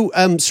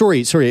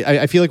sorry.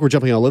 I feel like we're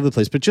jumping all over the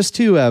place, but just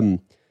to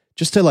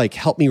like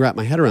help me wrap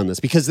my head around this,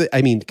 because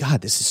I mean,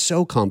 God, this is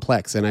so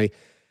complex, and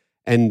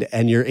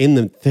you're in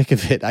the thick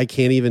of it. I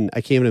can't even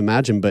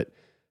imagine. But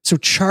so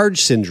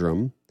charge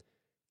syndrome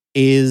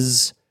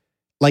is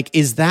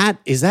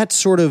that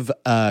sort of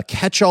a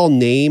catch-all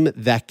name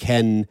that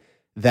this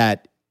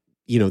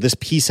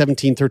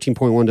P17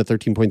 13.1 to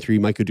 13.3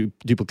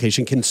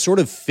 microduplication can sort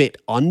of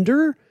fit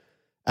under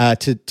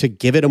to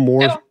give it a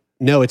more...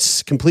 No,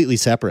 it's completely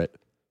separate.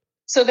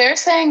 So they're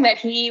saying that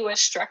he was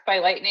struck by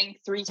lightning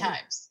 3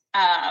 times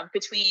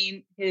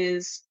between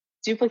his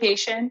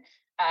duplication,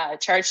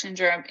 charge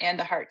syndrome, and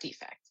the heart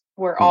defect.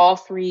 Were all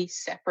 3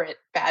 separate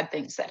bad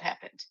things that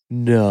happened.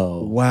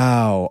 No.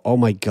 Wow. Oh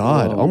my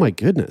God. Whoa. Oh my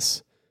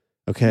goodness.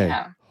 Okay.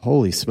 Yeah.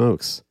 Holy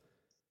smokes.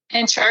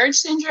 And charge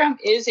syndrome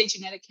is a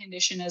genetic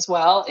condition as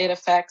well. It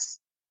affects,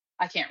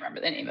 I can't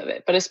remember the name of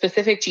it, but a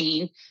specific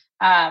gene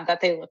that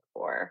they look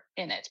for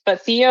in it.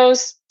 But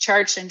Theo's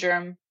charge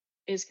syndrome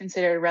is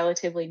considered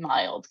relatively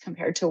mild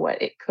compared to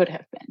what it could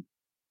have been.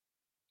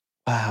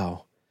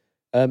 Wow.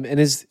 And I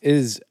was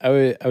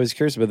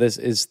curious about this.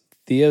 Is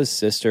Theo's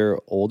sister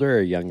older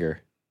or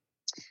younger?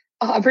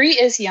 Aubrey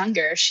is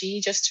younger. She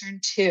just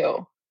turned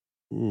 2.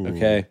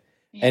 Okay.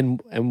 Yeah.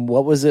 And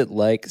what was it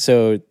like?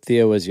 So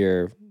Theo was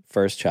your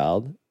first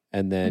child,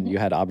 and then you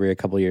had Aubrey a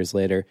couple years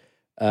later.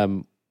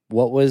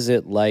 What was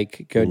it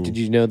like? Did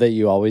you know that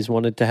you always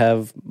wanted to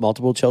have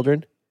multiple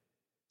children?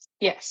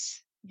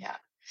 Yes. Yeah.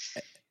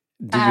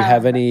 Did you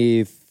have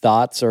any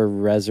thoughts or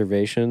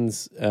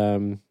reservations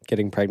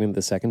getting pregnant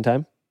the second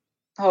time?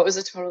 Oh, it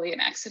was totally an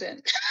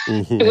accident.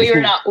 Mhm. we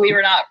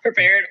were not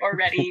prepared or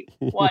ready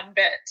one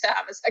bit to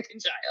have a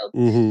second child.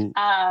 Mhm.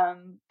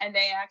 And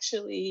they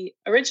actually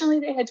originally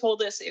they had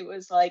told us it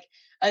was like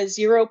a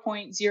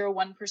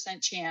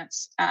 0.01%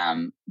 chance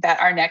that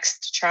our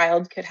next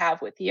child could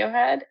have what Theo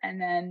had.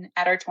 And then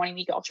at our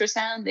 20-week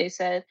ultrasound, they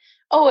said,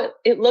 "Oh,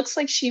 it looks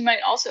like she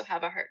might also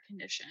have a heart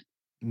condition."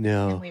 And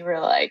No. we were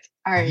like,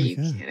 "Are Oh my you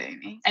God. kidding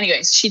me?"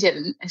 Anyways, she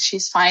didn't. And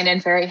she's fine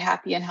and very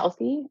happy and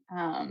healthy.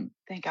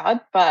 Thank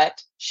God.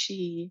 But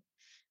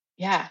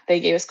they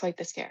gave us quite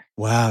the scare.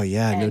 Wow.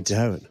 Yeah. No And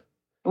doubt.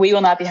 we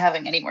will not be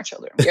having any more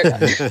children. We are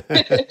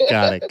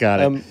done. Got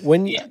it.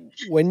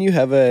 When you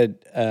have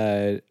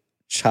a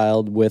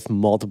child with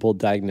multiple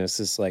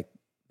diagnoses like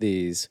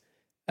these,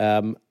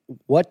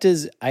 what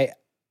does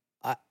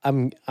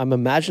I'm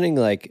imagining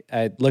like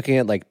looking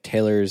at like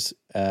Taylor's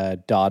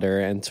daughter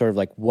and sort of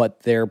like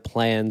what their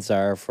plans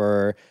are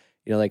for,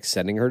 you know, like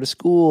sending her to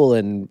school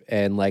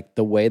and like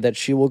the way that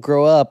she will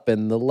grow up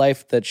and the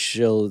life that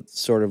she'll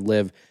sort of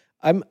live.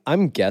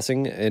 I'm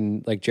guessing,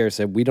 and like Jared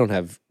said, we don't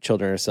have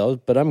children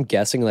ourselves, but I'm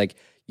guessing like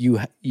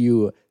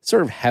you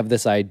sort of have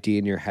this idea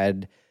in your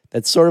head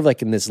that's sort of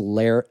like in this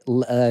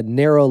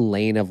narrow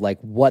lane of like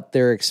what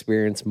their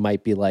experience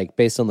might be like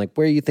based on like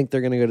where you think they're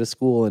going to go to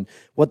school and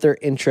what their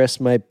interests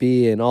might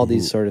be and all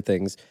these sort of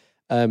things.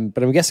 But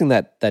I'm guessing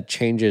that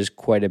changes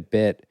quite a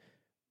bit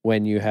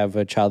when you have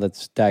a child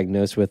that's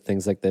diagnosed with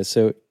things like this.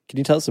 So can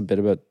you tell us a bit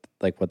about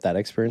like what that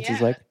experience is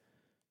like?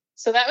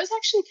 So that was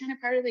actually kind of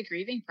part of the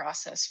grieving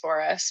process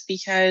for us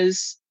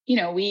because, you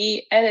know,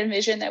 we had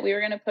envisioned that we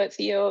were going to put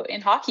Theo in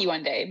hockey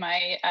one day.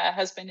 My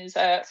husband used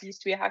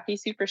to be a hockey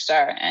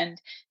superstar,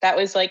 and that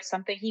was like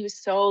something he was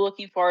so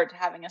looking forward to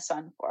having a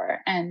son for.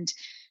 And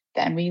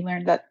then we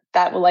learned that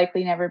that will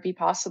likely never be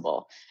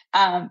possible.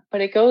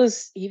 But it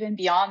goes even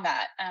beyond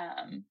that,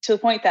 to the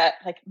point that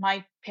like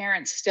my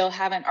parents still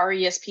have an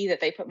RESP that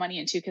they put money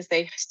into because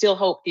they still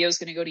hope Theo's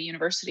going to go to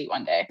university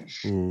one day.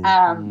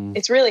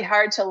 It's really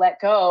hard to let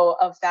go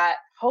of that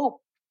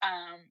hope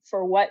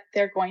for what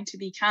they're going to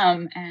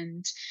become.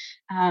 And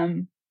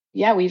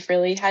we've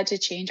really had to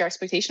change our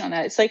expectation on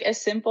that. It's like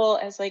as simple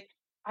as like,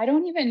 I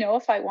don't even know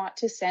if I want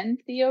to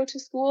send Theo to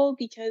school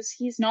because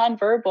he's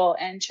nonverbal,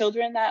 and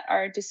children that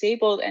are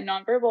disabled and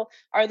nonverbal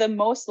are the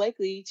most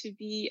likely to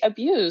be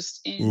abused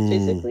in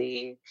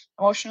physically,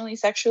 emotionally,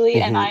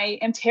 sexually. And I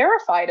am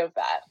terrified of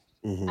that.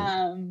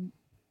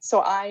 So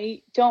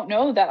I don't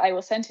know that I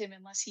will send him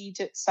unless he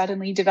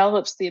suddenly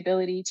develops the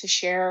ability to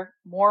share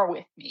more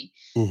with me.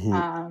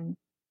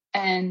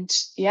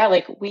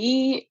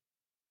 We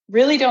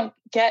really don't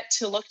get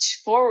to look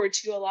forward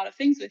to a lot of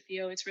things with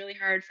Theo. It's really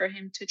hard for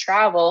him to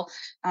travel.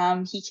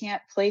 He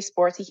can't play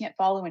sports. He can't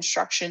follow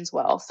instructions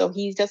well. So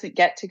he doesn't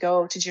get to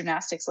go to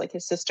gymnastics like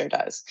his sister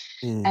does.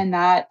 And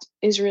that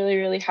is really,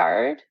 really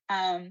hard.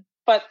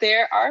 But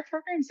there are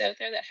programs out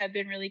there that have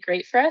been really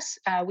great for us.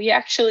 We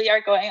actually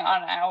are going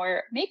on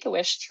our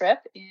Make-A-Wish trip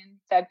in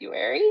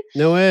February.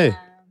 No way.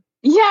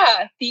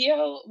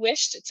 Theo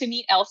wished to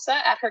meet Elsa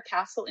at her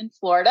castle in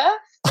Florida.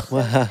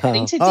 Wow.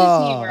 Heading to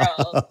Disney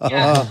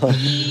World.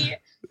 He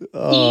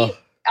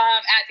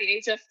at the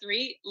age of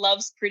 3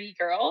 loves pretty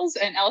girls,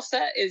 and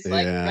Elsa is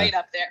like right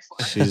up there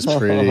for him. She's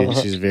pretty.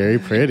 She's very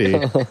pretty.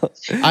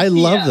 I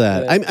love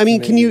that. I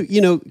mean, can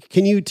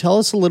you tell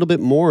us a little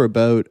bit more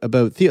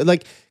about Theo?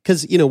 Like,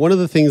 because one of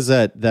the things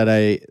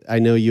that I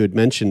know you had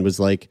mentioned was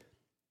like,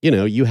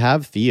 you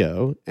have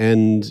Theo,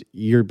 and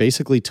you're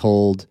basically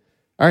told,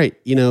 all right,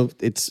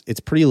 it's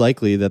pretty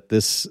likely that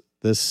this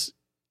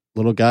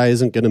little guy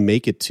isn't going to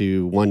make it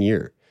to 1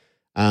 year.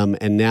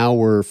 And now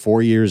we're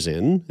 4 years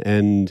in,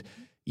 and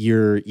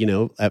you're,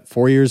 at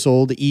 4 years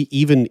old,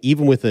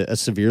 even with a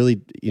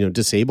severely,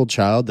 disabled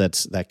child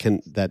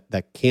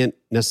that can't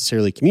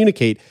necessarily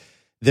communicate,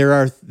 there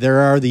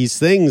are these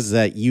things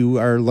that you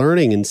are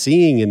learning and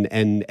seeing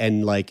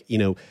and like,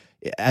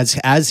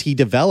 as he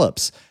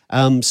develops.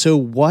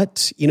 So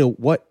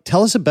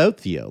tell us about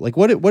Theo. Like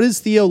what is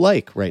Theo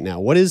like right now?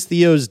 What is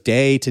Theo's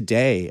day to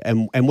day?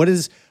 And what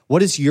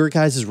does your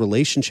guys'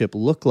 relationship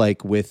look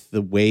like with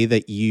the way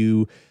that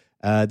you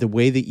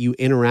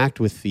interact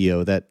with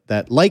Theo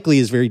that likely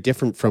is very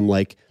different from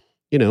like,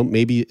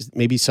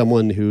 maybe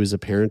someone who is a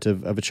parent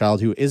of a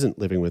child who isn't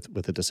living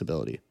with a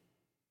disability?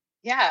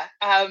 Yeah.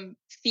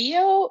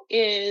 Theo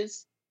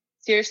is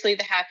seriously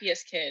the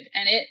happiest kid.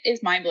 And it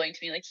is mind blowing to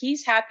me. Like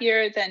he's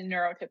happier than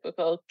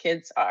neurotypical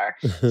kids are.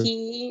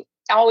 He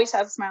always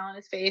has a smile on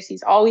his face.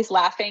 He's always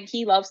laughing.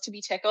 He loves to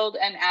be tickled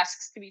and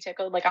asks to be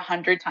tickled like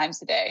 100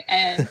 times a day.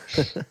 And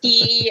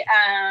he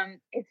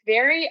is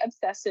very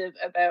obsessive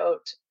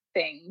about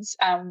things.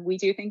 We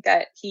do think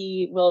that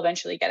he will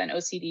eventually get an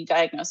OCD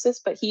diagnosis,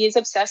 but he is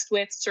obsessed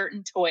with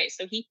certain toys.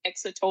 So he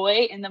picks a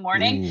toy in the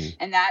morning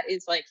and that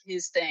is like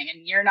his thing.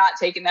 And you're not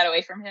taking that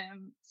away from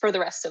him for the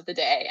rest of the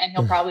day. And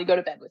he'll probably go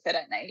to bed with it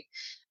at night.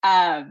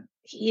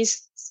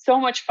 he's so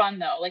much fun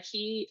though. Like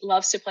he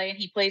loves to play and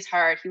he plays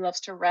hard. He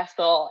loves to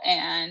wrestle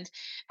and,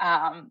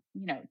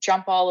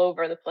 jump all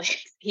over the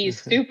place.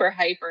 He's super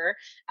hyper.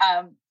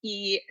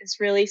 He is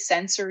really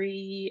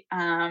sensory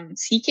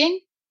seeking.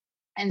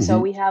 And so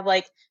we have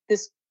like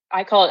this,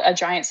 I call it a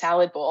giant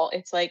salad bowl.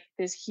 It's like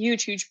this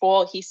huge, huge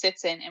bowl he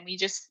sits in and we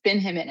just spin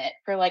him in it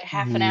for like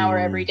half an hour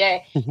every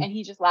day. And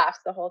he just laughs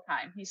the whole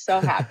time. He's so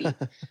happy.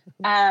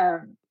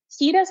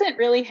 He doesn't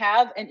really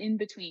have an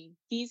in-between.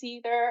 He's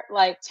either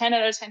like 10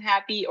 out of 10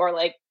 happy or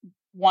like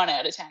 1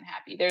 out of 10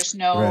 happy. There's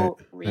no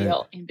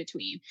real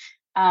in-between.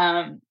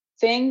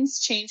 Things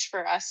change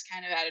for us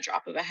kind of at a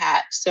drop of a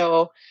hat.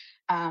 So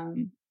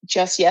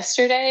just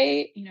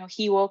yesterday,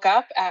 he woke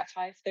up at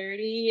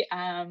 5:30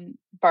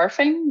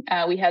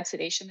 barfing. We had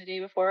sedation the day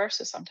before,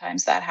 so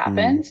sometimes that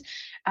happens.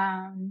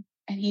 And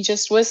he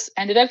just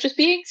ended up just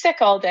being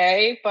sick all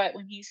day. But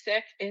when he's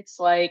sick, it's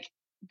like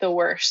the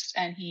worst,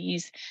 and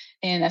he's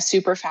in a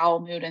super foul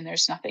mood, and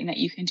there's nothing that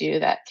you can do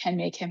that can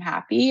make him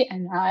happy.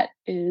 And that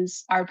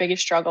is our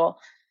biggest struggle,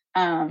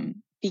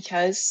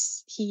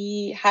 because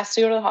he has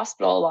to go to the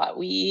hospital a lot.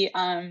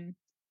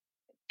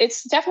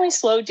 It's definitely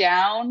slowed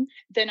down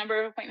the number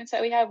of appointments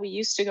that we have. We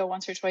used to go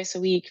once or twice a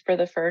week for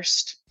the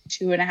first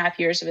 2.5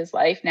 years of his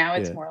life. Now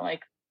it's more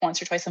like once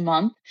or twice a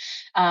month.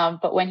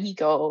 But when he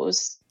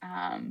goes,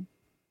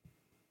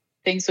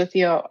 things with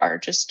Theo are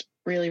just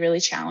really, really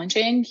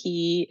challenging.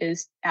 He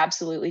is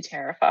absolutely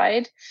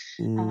terrified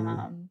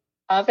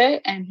of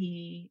it. And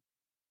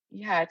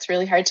it's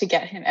really hard to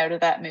get him out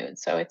of that mood.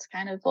 So it's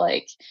kind of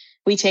like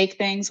we take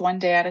things one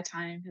day at a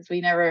time because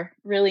we never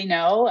really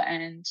know.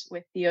 And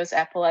with Theo's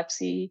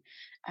epilepsy,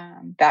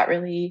 that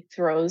really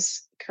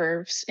throws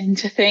curves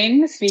into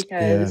things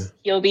because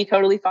he'll be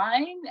totally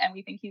fine and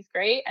we think he's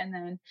great. And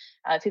then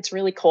if it's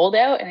really cold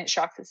out and it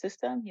shocks the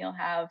system, he'll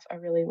have a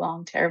really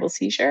long, terrible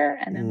seizure.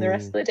 And then the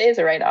rest of the day is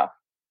a write-off.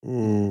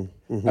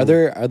 Are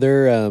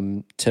there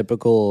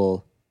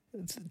typical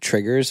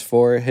triggers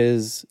for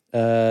his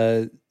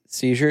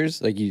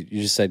seizures? Like you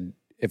just said,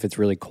 if it's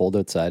really cold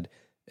outside,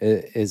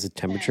 is a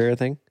temperature a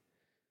thing?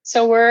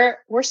 So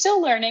we're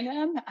still learning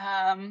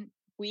them.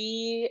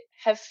 We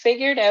have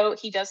figured out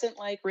he doesn't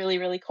like really,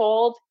 really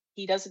cold.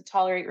 He doesn't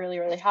tolerate really,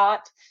 really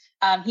hot.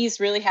 He's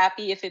really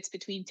happy if it's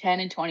between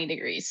 10 and 20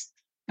 degrees.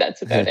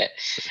 That's about it.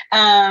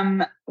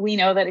 We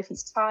know that if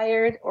he's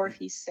tired or if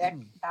he's sick,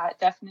 that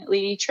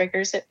definitely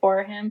triggers it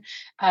for him.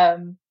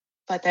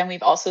 But then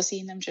we've also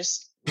seen them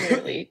just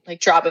literally like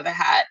drop of a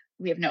hat.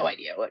 We have no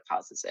idea what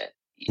causes it.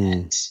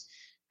 And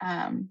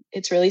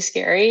it's really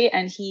scary.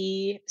 And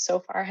he so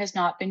far has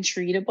not been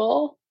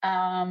treatable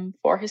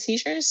for his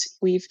seizures.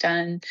 We've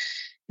done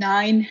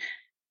 9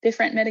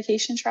 different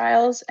medication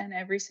trials, and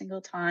every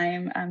single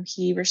time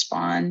he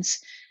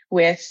responds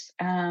with,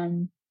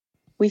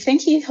 we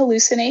think he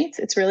hallucinates.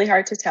 It's really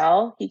hard to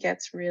tell. He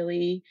gets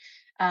really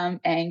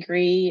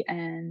angry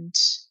and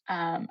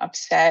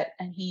upset,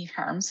 and he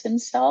harms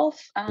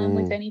himself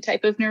with any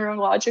type of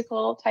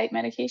neurological type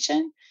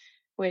medication,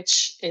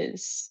 which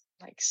is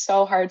like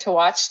so hard to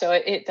watch. So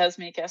it does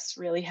make us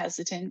really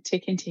hesitant to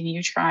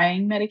continue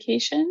trying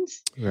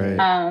medications.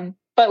 Right.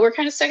 But we're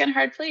kind of stuck in a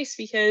hard place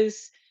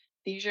because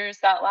seizures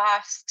that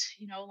last,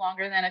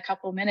 longer than a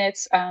couple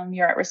minutes,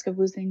 you're at risk of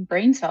losing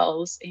brain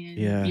cells,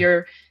 and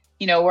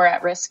we're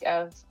at risk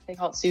of, they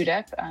call it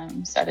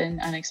SUDEP, sudden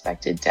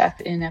unexpected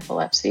death in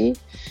epilepsy,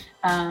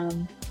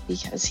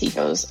 because he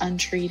goes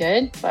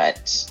untreated.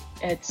 But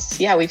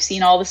we've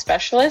seen all the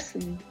specialists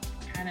and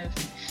kind of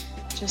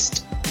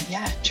just,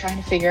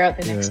 trying to figure out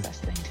the next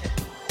best thing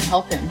to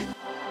help him.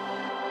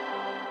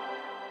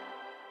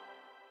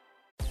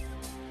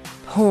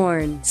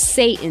 Porn,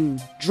 Satan,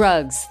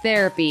 drugs,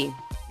 therapy.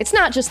 It's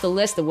not just the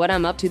list of what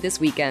I'm up to this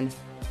weekend.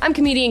 I'm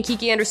comedian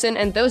Kiki Anderson,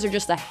 and those are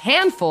just a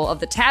handful of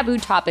the taboo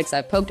topics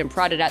I've poked and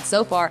prodded at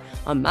so far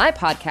on my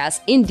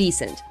podcast,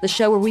 Indecent, the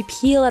show where we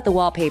peel at the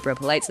wallpaper of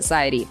polite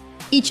society.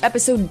 Each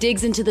episode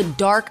digs into the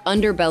dark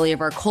underbelly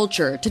of our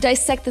culture to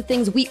dissect the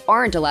things we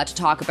aren't allowed to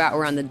talk about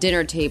around the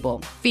dinner table,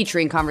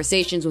 featuring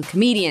conversations with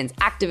comedians,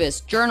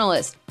 activists,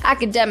 journalists,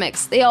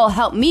 academics. They all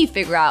help me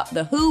figure out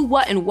the who,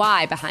 what, and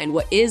why behind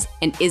what is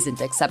and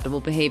isn't acceptable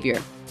behavior.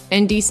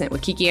 Indecent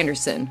with Kiki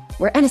Anderson,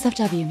 where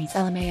NSFW meets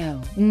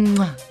LMAO.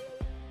 Mwah.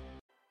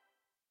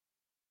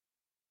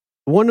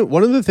 One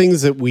of the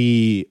things that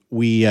we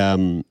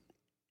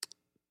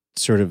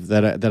sort of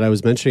that I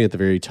was mentioning at the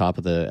very top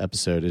of the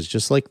episode is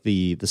just like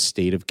the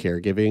state of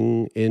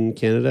caregiving in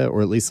Canada,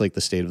 or at least like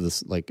the state of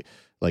this like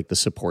the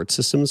support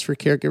systems for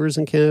caregivers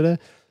in Canada.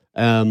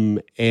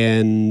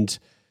 And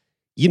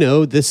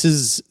this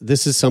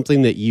is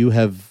something that you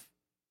have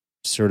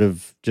sort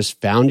of just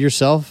found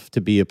yourself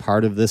to be a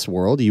part of this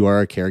world. You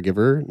are a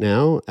caregiver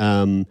now.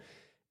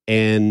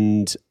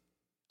 And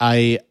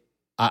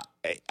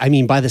I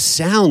mean, by the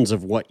sounds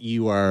of what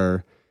you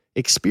are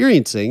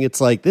experiencing,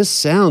 it's like, this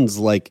sounds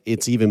like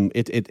it's even,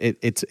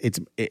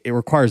 it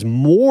requires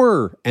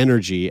more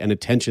energy and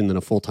attention than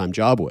a full-time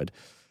job would.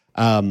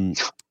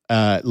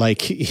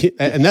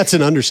 And that's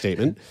an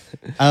understatement.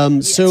 So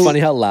it's funny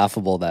how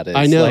laughable that is.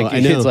 I know.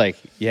 It's like,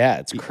 yeah,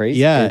 it's crazy.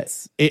 Yeah,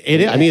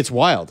 I mean, it's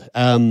wild.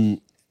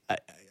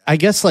 I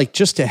guess like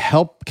just to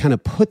help kind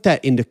of put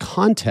that into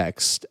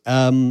context,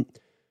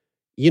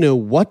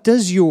 what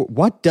does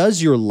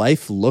your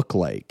life look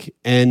like?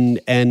 And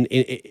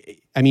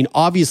I mean,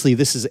 obviously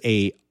this is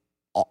a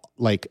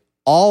like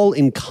all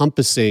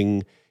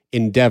encompassing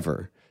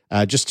endeavor,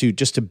 just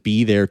to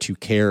be there to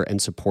care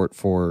and support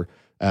for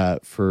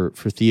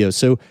Theo.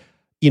 So,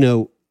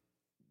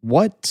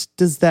 what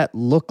does that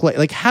look like?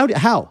 Like how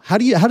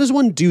does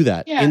one do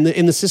that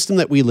in the system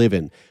that we live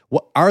in?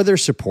 What are there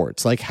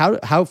supports? Like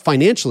how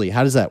financially,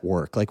 how does that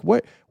work? Like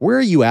where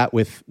are you at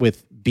with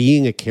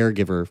being a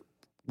caregiver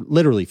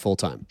literally full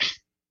time?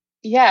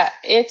 Yeah,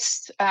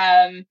 it's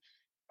a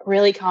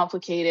really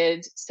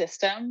complicated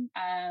system.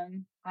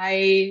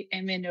 I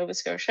am in Nova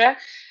Scotia,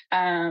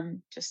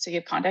 just to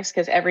give context,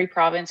 because every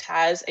province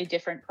has a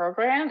different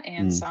program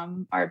and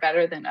some are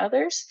better than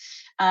others.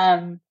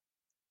 I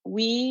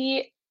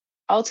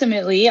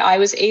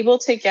was able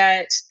to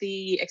get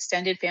the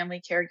extended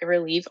family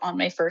caregiver leave on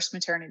my first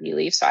maternity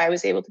leave. So I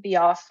was able to be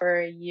off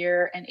for 1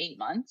 year and 8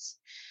 months.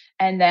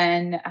 And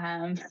then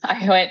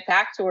I went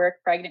back to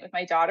work pregnant with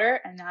my daughter,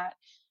 and that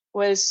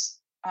was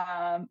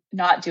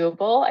not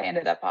doable. I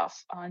ended up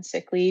off on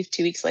sick leave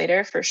 2 weeks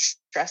later for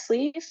stress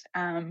leave.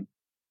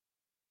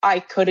 I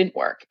couldn't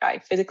work. I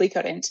physically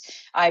couldn't.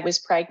 I was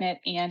pregnant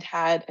and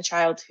had a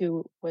child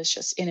who was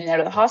just in and out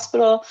of the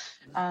hospital.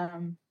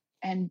 And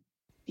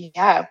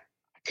yeah, I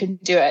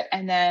couldn't do it.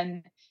 And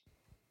then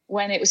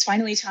when it was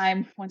finally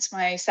time, once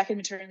my second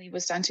maternity leave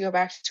was done to go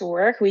back to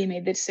work, we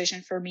made the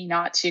decision for me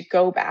not to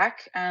go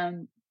back.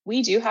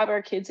 We do have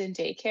our kids in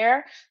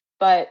daycare,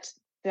 but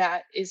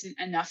that isn't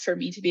enough for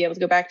me to be able to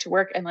go back to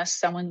work unless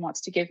someone wants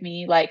to give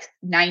me like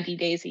 90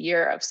 days a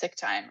year of sick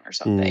time or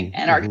something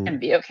and are going to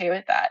be okay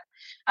with that.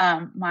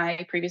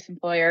 My previous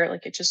employer,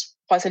 like it just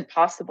wasn't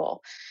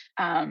possible.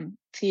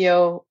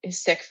 Theo is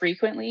sick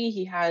frequently.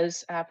 He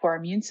has a poor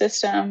immune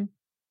system.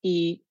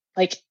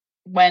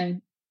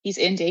 When he's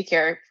in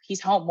daycare,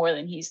 he's home more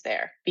than he's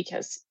there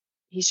because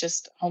he's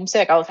just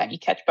homesick all the time. You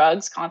catch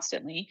bugs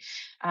constantly.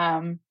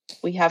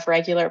 We have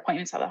regular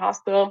appointments at the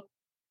hospital.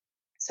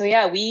 So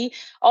yeah,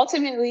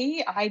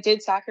 I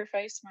did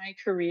sacrifice my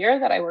career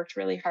that I worked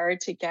really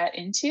hard to get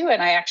into. And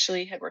I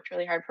actually had worked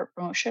really hard for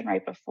promotion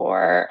right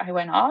before I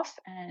went off.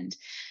 And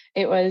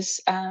it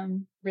was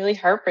really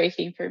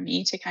heartbreaking for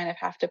me to kind of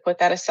have to put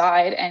that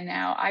aside. And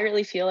now I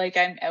really feel like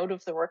I'm out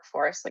of the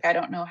workforce. Like I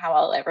don't know how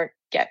I'll ever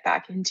get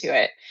back into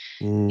it.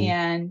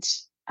 And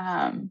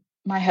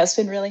my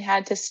husband really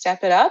had to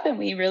step it up, and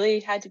we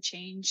really had to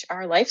change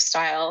our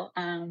lifestyle.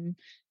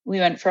 We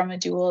went from a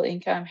dual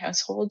income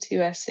household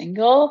to a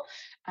single.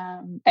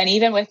 And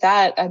even with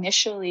that,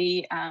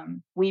 initially,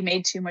 we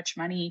made too much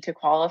money to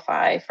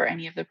qualify for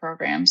any of the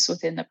programs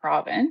within the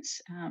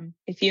province.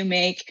 If you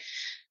make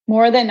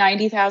more than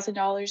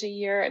 $90,000 a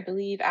year, I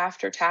believe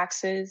after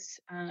taxes,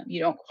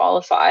 you don't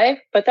qualify.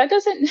 But that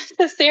doesn't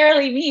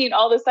necessarily mean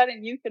all of a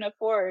sudden you can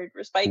afford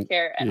respite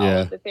care and all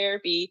of the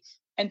therapy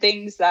and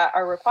things that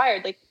are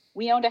required. Like,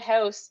 we owned a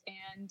house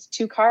and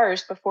 2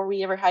 cars before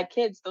we ever had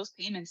kids. Those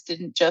payments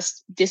didn't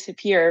just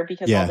disappear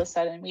because all of a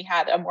sudden we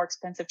had a more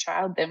expensive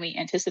child than we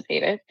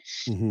anticipated.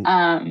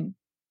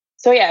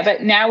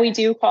 But now we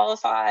do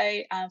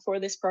qualify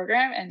for this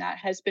program, and that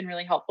has been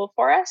really helpful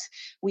for us.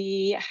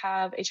 We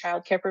have a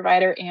childcare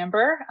provider,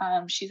 Amber.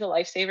 She's a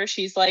lifesaver.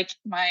 She's like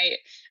my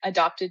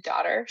adopted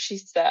daughter.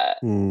 She's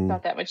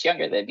not that much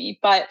younger than me,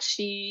 but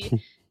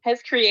she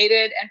has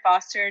created and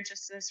fostered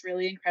just this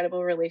really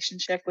incredible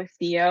relationship with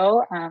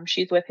Theo.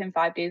 She's with him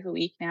 5 days a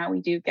week now.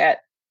 We do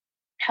get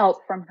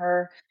help from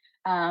her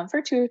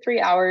for 2 or 3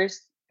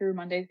 hours through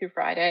Monday through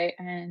Friday.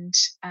 And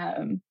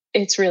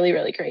it's really,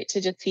 really great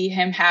to just see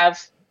him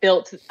have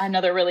built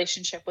another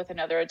relationship with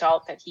another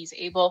adult that he's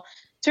able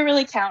to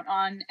really count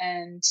on.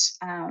 It's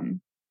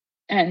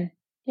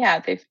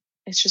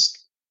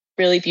just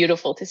really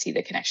beautiful to see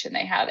the connection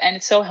they have. And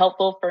it's so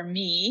helpful for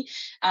me.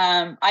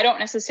 I don't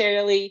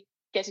necessarily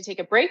get to take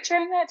a break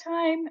during that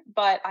time,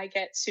 but I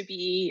get to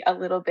be a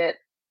little bit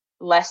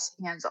less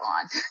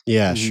hands-on.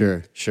 Yeah,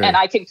 sure. And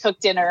I can cook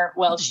dinner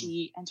while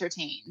she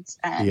entertains,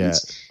 and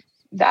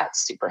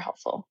that's super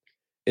helpful.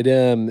 It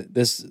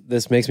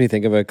this makes me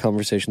think of a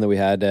conversation that we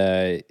had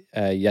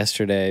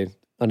yesterday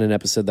on an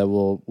episode that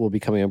will be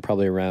coming out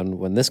probably around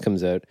when this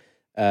comes out,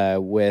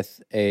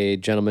 with a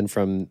gentleman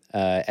from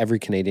Every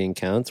Canadian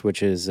Counts,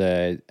 which is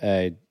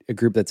a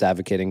group that's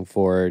advocating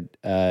for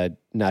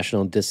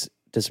national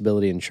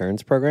disability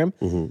insurance program,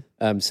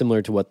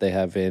 similar to what they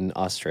have in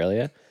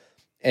Australia.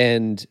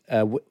 And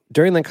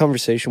during that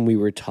conversation, we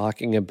were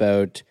talking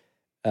about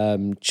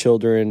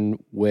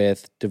children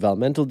with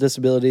developmental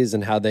disabilities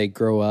and how they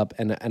grow up.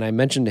 And I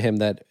mentioned to him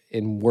that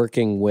in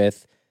working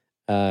with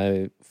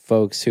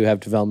folks who have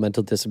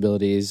developmental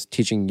disabilities,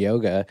 teaching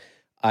yoga,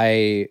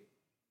 I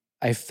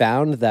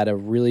found that a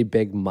really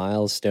big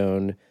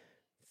milestone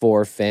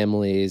for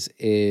families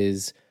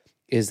is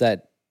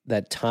that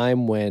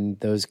time when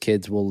those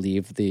kids will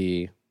leave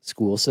the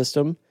school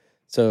system.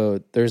 So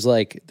there's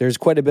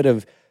quite a bit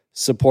of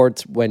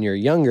support when you're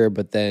younger,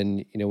 but then,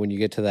 you know, when you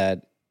get to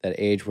that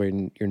age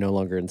when you're no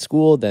longer in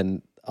school,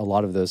 then a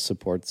lot of those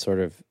supports sort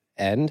of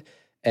end.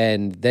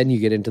 And then you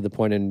get into the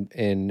point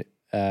in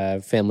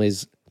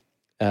families'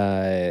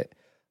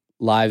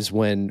 lives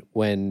when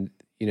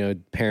you know,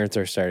 parents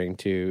are starting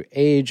to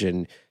age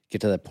and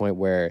get to that point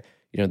where,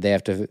 you know, they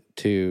have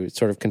to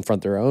sort of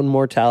confront their own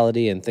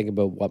mortality and think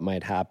about what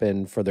might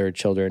happen for their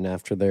children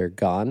after they're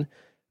gone.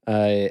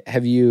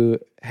 Have you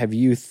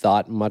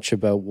thought much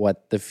about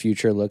what the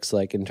future looks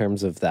like in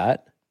terms of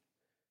that?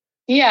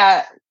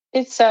 Yeah,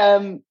 it's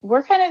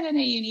we're kind of in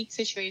a unique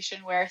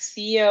situation where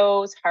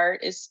Theo's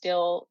heart is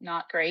still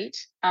not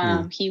great.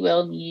 He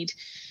will need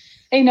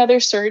another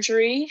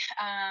surgery,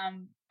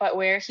 but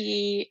where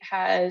he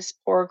has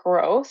poor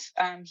growth,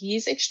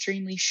 he's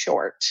extremely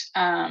short.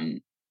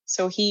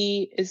 So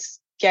he is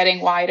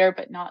getting wider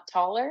but not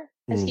taller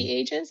as he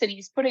ages, and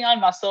he's putting on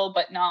muscle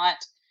but not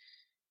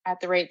at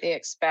the rate they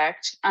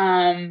expect.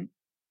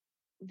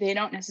 They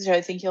don't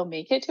necessarily think he'll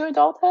make it to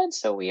adulthood,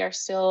 so we are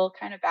still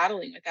kind of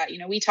battling with that. You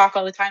know, we talk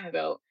all the time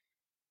about,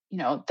 you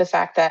know, the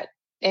fact that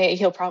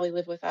he'll probably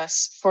live with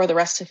us for the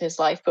rest of his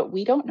life, but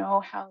we don't know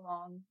how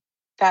long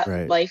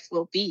that life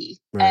will be.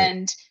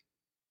 And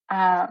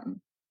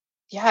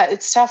yeah,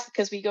 it's tough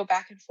because we go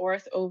back and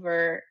forth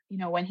over, you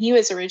know, when he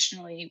was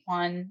originally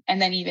 1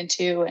 and then even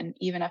 2 and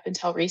even up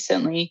until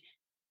recently,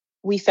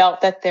 we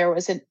felt that there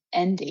was an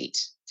end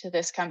date to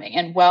this coming.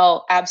 And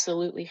while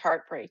absolutely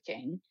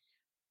heartbreaking,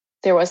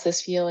 there was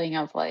this feeling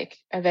of like,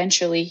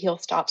 eventually he'll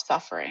stop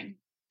suffering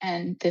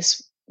and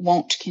this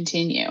won't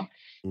continue.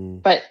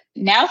 But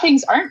now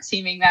things aren't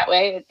seeming that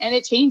way. And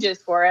it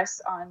changes for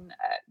us on,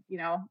 you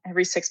know,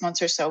 every 6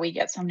 months or so, we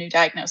get some new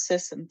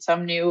diagnosis and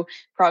some new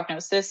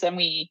prognosis, and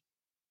we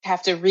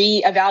have to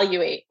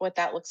reevaluate what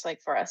that looks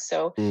like for us.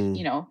 So,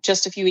 you know,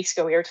 just a few weeks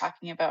ago, we were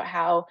talking about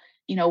how,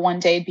 you know,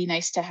 one day it'd be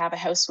nice to have a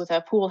house with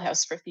a pool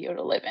house for Theo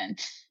to live in.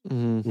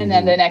 And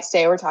then the next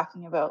day we're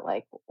talking about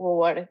like,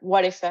 well,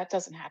 what if that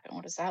doesn't happen?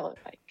 What does that look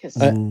like? Because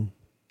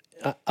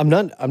I'm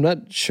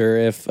not sure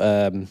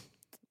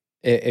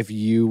if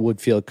you would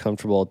feel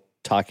comfortable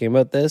talking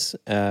about this.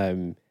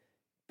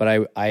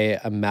 But I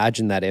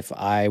imagine that if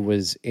I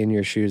was in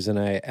your shoes and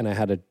I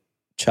had a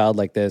child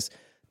like this,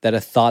 that a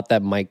thought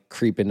that might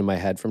creep into my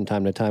head from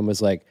time to time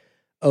was like,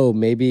 oh,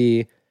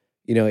 maybe,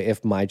 you know,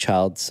 if my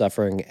child's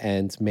suffering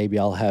ends, maybe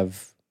I'll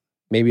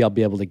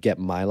be able to get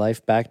my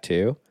life back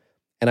too.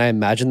 And I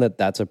imagine that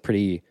that's a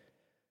pretty,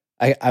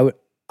 I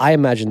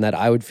imagine that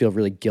I would feel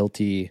really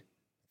guilty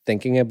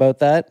thinking about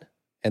that,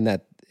 and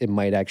that it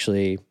might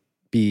actually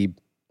be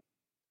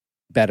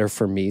better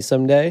for me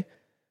someday.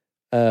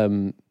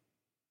 Do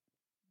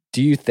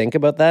you think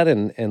about that?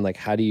 And like,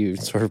 how do you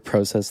sort of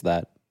process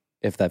that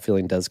if that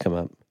feeling does come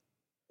up?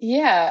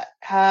 Yeah.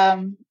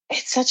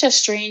 It's such a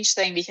strange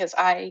thing because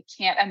I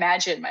can't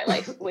imagine my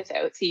life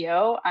without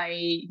Theo.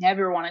 I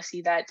never want to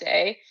see that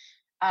day.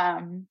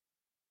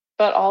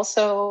 But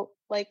also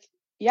like,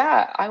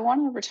 yeah, I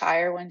want to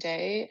retire one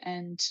day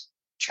and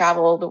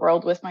travel the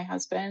world with my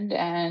husband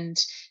and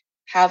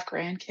have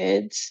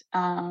grandkids,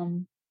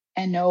 and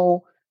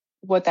know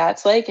what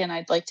that's like. And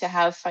I'd like to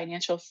have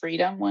financial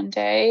freedom one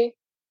day,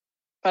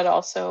 but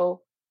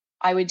also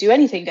I would do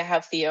anything to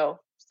have Theo.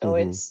 So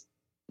it's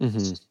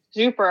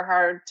super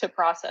hard to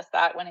process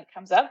that when it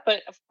comes up,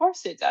 but of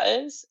course it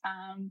does,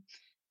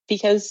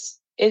 because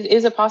it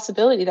is a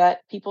possibility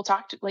that people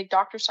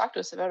doctors talk to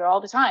us about it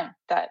all the time,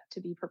 that to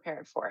be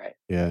prepared for it.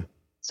 Yeah.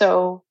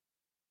 So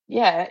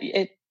yeah,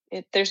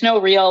 there's no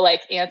real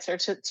like answer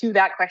to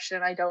that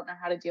question. I don't know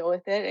how to deal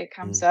with it. It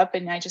comes up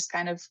and I just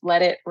kind of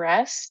let it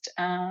rest,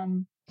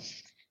 and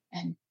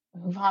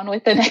move on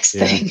with the next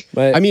thing.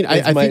 But I mean,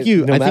 I think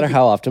you, no matter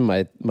how often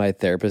my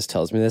therapist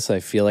tells me this, I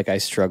feel like I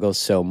struggle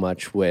so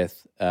much with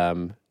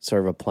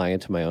sort of applying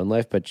it to my own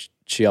life. But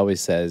she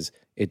always says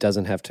it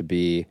doesn't have to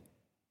be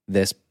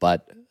this,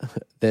 but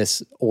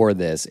this or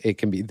this. It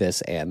can be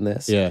this and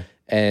this. Yeah.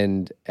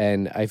 And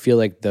I feel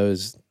like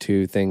those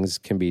two things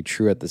can be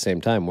true at the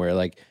same time, where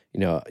like, you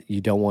know,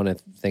 you don't want to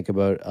think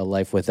about a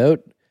life without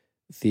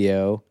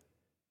Theo.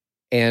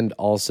 And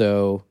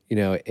also, you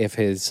know, if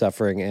his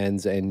suffering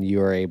ends and you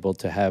are able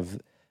to have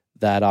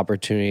that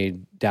opportunity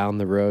down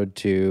the road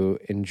to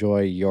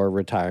enjoy your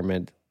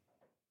retirement,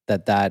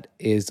 that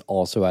is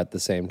also at the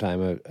same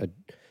time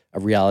a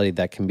reality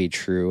that can be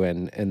true,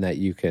 and that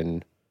you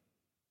can,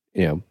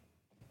 you know,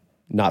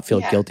 not feel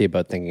guilty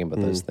about thinking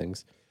about those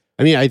things.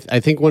 I mean, I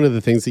think one of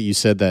the things that you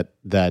said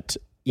that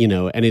you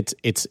know, and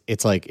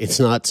it's like, it's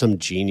not some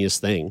genius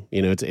thing,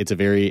 you know, it's a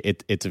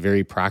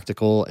very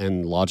practical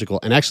and logical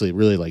and actually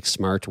really like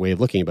smart way of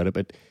looking about it.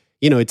 But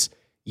you know,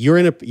 you're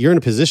in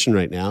a position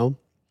right now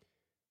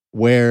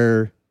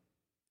where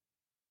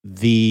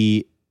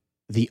the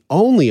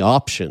only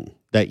option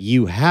that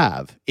you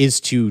have is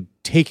to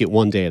take it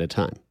one day at a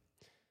time.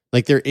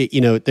 Like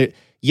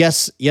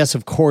yes,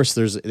 of course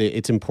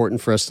it's important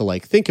for us to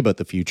like think about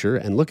the future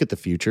and look at the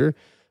future,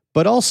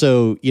 But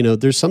also,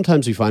 there's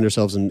sometimes we find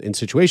ourselves in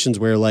situations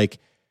where like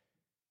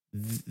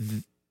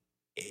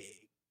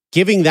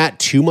giving that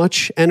too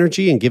much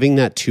energy and giving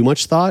that too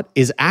much thought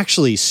is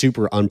actually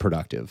super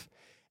unproductive.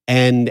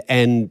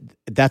 And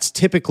that's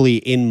typically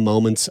in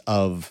moments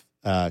of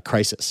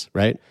crisis,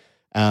 right?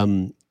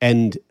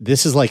 And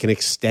this is like an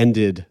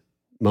extended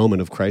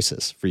moment of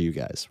crisis for you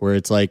guys, where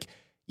it's like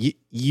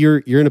you're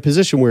in a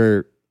position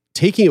where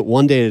taking it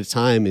one day at a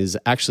time is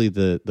actually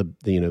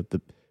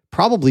the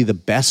probably the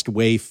best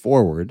way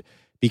forward,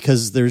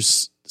 because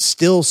there's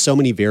still so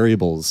many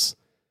variables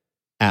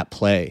at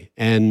play.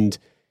 And,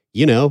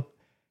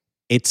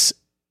 it's,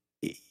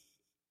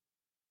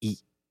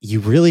 you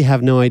really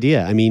have no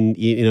idea. I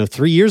mean,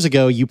 3 years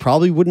ago, you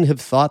probably wouldn't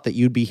have thought that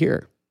you'd be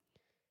here.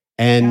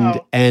 And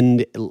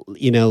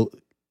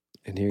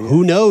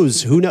who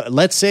knows,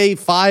 let's say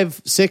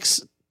 5,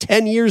 6,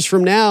 10 years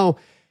from now,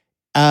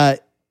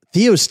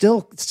 Theo's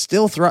still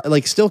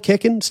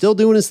kicking, still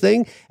doing his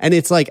thing. And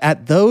it's like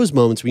at those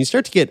moments when you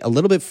start to get a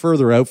little bit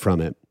further out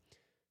from it,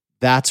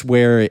 that's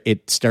where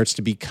it starts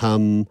to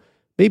become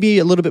maybe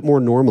a little bit more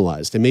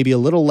normalized and maybe a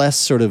little less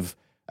sort of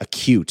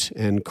acute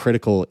and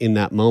critical in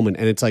that moment.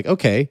 And it's like,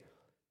 okay,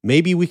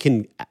 maybe we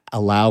can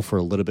allow for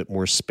a little bit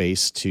more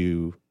space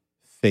to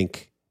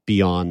think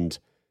beyond,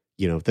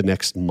 the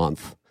next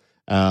month.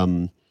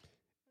 And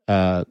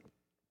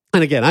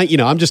again,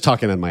 I'm just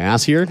talking on my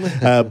ass here,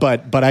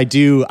 but I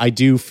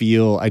do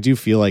feel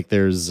like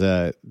there's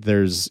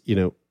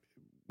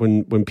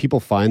when people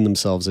find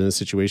themselves in a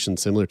situation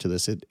similar to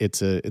this,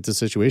 it's a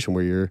situation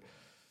where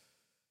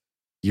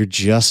you're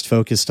just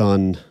focused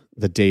on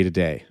the day to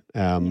day.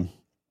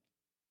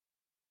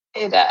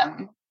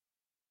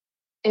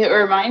 It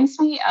reminds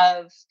me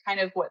of kind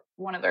of what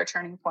one of our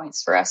turning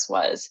points for us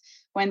was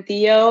when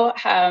Theo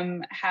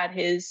had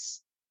his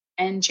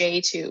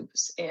NJ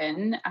tubes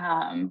in,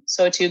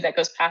 so a tube that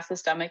goes past the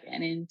stomach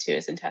and into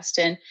his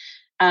intestine.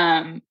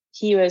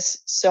 He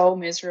was so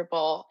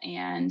miserable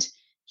and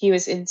he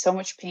was in so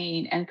much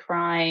pain and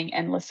crying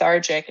and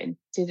lethargic and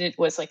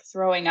was like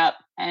throwing up.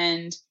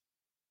 And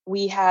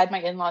we had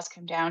my in-laws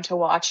come down to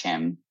watch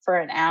him for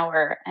an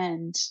hour,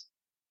 and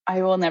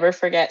I will never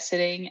forget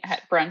sitting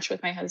at brunch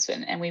with my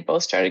husband, and we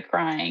both started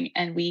crying,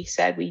 and we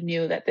said we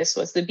knew that this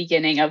was the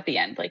beginning of the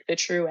end, like the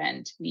true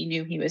end. We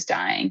knew he was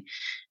dying,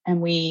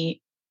 and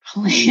we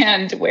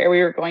planned where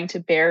we were going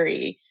to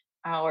bury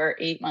our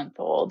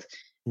 8-month-old.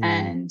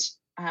 And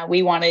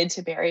we wanted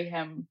to bury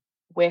him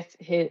with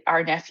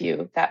our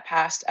nephew that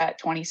passed at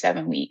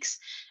 27 weeks.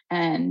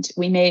 And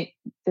we made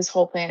this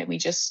whole plan, and we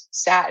just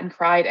sat and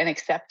cried and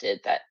accepted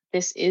that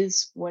this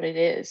is what it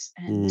is.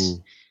 And,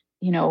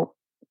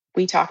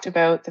 we talked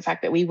about the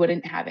fact that we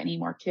wouldn't have any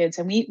more kids.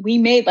 And we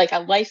made like a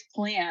life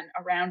plan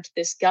around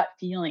this gut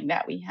feeling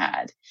that we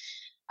had.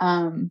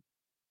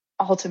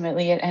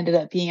 Ultimately, it ended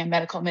up being a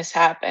medical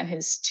mishap, and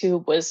his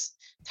tube was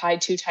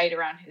tied too tight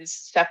around his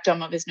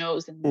septum of his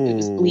nose, and it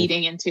was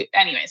bleeding into.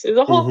 Anyways, it was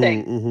a whole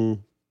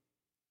thing.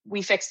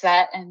 We fixed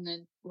that, and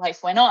then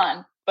life went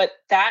on. But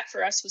that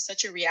for us was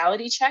such a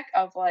reality check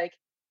of like,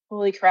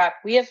 holy crap,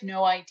 we have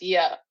no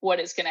idea what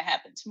is going to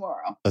happen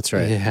tomorrow. That's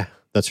right. Yeah.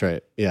 That's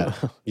right. Yeah.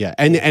 Yeah.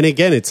 And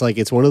again, it's like,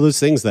 it's one of those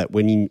things that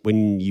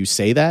when you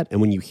say that and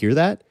when you hear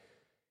that,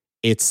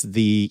 it's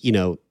the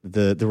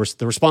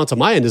response on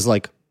my end is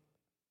like,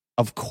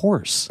 of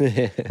course.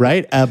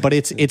 Right. But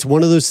it's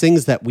one of those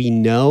things that we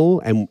know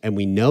and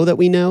we know that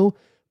we know,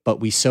 but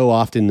we so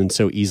often and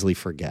so easily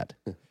forget.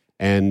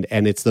 And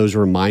it's those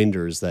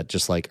reminders that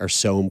just like are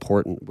so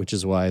important, which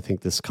is why I think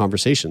this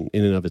conversation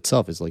in and of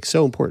itself is like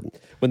so important.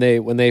 When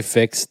they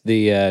fixed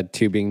the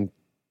tubing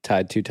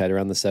tied too tight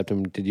around the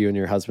septum, did you and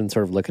your husband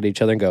sort of look at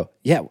each other and go,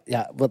 yeah,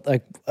 but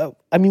like,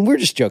 I mean, we're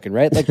just joking,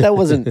 right? Like that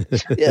wasn't,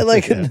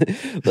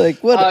 like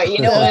what?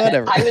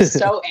 Whatever. I was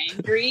so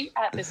angry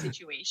at the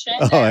situation.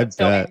 I was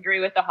so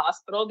angry with the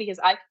hospital because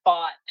I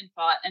fought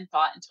and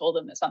told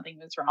them that something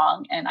was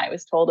wrong. And I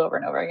was told over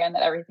and over again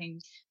that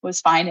everything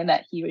was fine and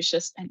that he was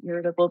just an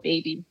irritable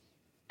baby.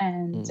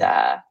 And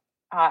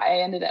I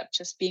ended up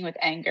just being with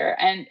anger.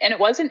 And it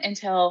wasn't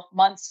until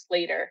months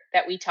later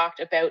that we talked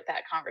about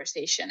that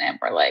conversation and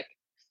we're like,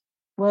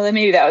 well, then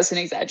maybe that was an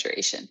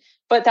exaggeration.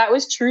 But that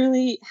was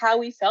truly how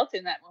we felt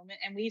in that moment.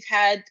 And we've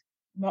had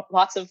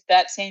lots of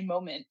that same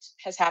moment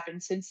has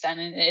happened since then.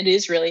 And it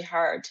is really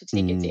hard to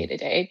take it day to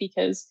day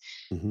because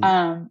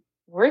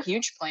we're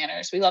huge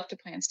planners. We love to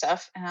plan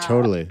stuff.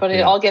 Totally. But it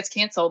all gets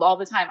canceled all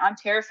the time. I'm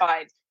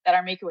terrified that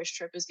our Make-A-Wish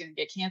trip is going to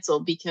get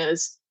canceled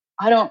because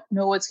I don't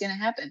know what's going to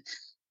happen.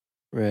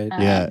 Right.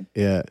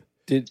 Yeah.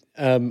 Did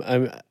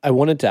I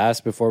wanted to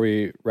ask before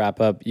we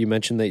wrap up, you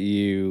mentioned that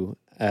you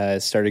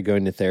started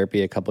going to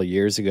therapy a couple of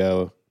years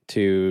ago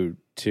to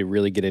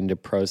really get into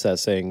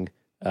processing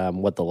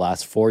what the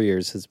last 4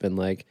 years has been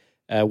like.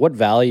 What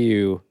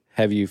value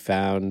have you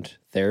found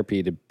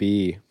therapy to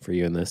be for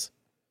you in this?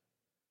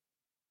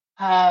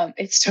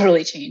 It's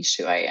totally changed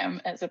who I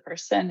am as a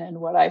person and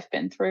what I've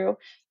been through.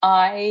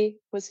 I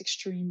was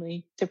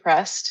extremely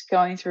depressed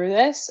going through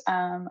this.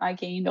 I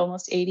gained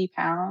almost 80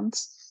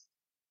 pounds.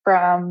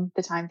 from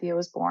the time Theo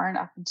was born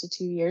up into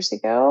 2 years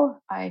ago,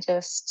 I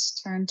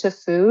just turned to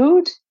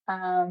food.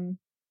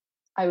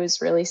 I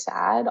was really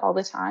sad all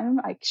the time.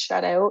 I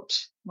shut out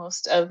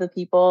most of the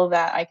people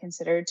that I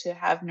considered to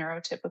have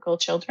neurotypical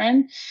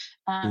children.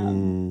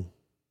 And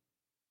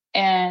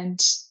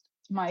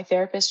my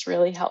therapist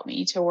really helped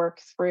me to work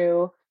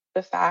through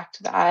the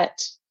fact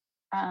that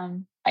I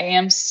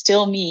am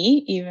still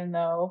me, even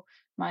though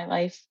my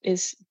life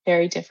is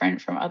very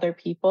different from other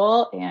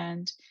people,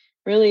 and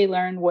really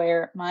learn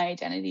where my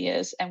identity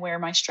is and where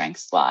my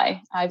strengths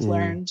lie. I've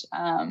learned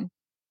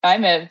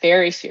I'm a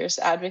very fierce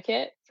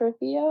advocate for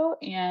Theo,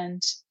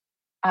 and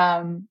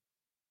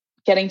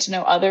getting to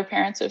know other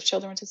parents of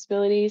children with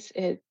disabilities,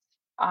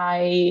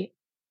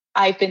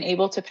 I've been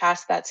able to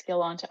pass that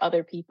skill on to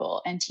other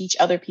people and teach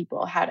other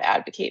people how to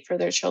advocate for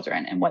their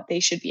children and what they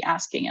should be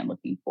asking and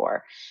looking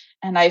for.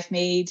 And I've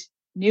made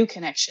new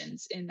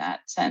connections in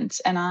that sense.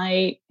 And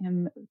I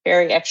am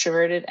very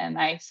extroverted, and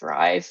I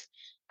thrive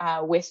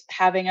with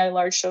having a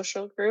large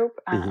social group.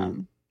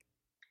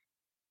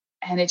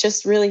 And it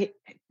just really,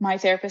 my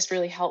therapist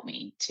really helped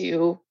me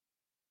to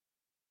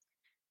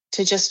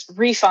just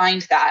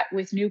refine that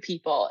with new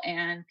people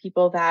and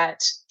people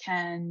that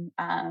can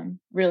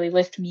really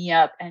lift me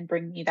up and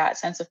bring me that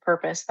sense of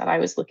purpose that I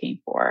was looking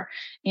for.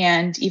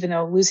 And even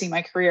though losing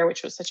my career,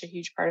 which was such a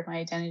huge part of my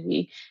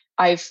identity,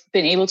 I've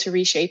been able to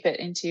reshape it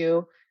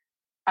into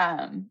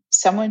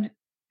someone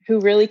who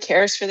really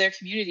cares for their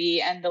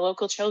community and the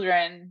local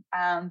children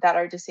that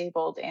are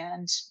disabled,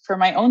 and for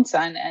my own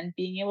son, and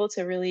being able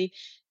to really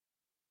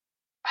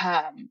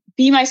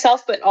be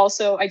myself, but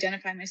also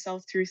identify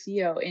myself through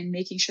Theo in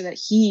making sure that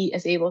he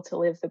is able to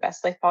live the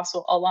best life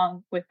possible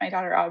along with my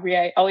daughter, Aubrey.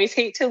 I always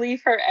hate to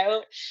leave her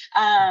out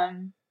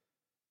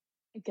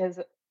because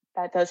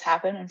that does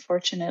happen.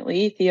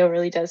 Unfortunately, Theo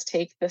really does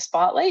take the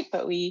spotlight,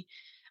 but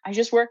I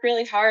just work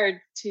really hard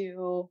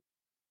to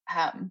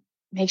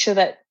make sure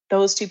that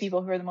those two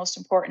people who are the most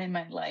important in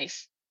my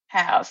life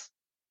have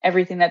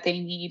everything that they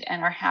need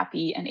and are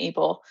happy and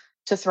able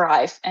to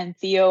thrive. And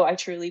Theo, I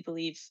truly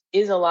believe,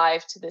 is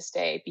alive to this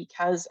day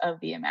because of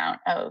the amount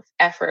of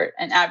effort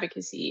and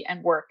advocacy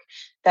and work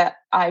that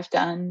I've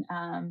done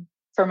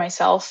for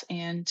myself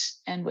and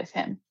with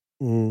him.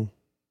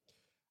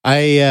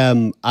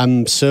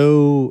 I'm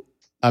so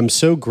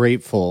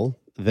grateful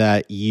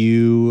that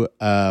you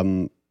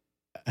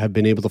have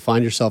been able to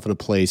find yourself in a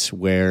place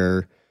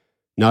where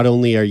not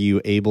only are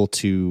you able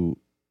to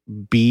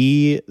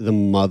be the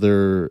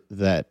mother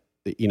that,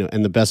 you know,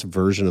 and the best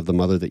version of the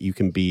mother that you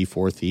can be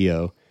for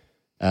Theo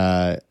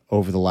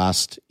over the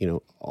last,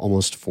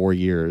 almost 4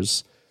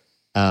 years,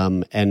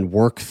 and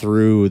work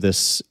through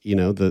this,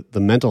 the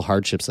mental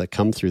hardships that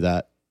come through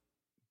that,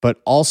 but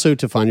also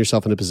to find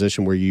yourself in a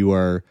position where you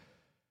are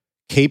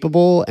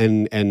capable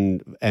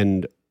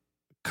and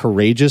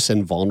courageous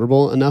and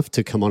vulnerable enough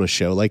to come on a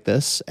show like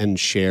this and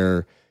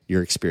share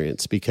your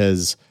experience,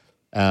 because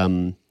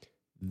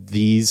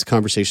these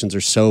conversations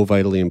are so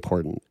vitally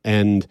important.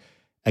 And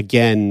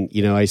again,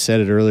 I said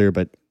it earlier,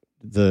 but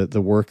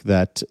the work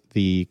that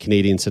the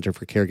Canadian Centre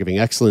for Caregiving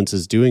Excellence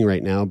is doing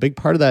right now, a big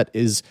part of that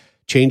is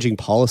changing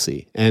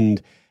policy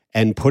and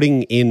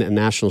putting in a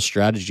national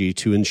strategy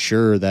to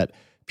ensure that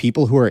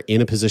people who are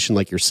in a position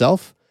like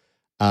yourself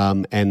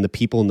and the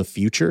people in the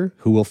future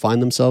who will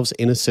find themselves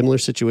in a similar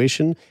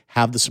situation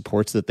have the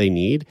supports that they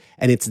need.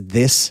 And it's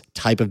this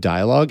type of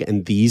dialogue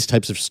and these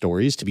types of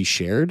stories to be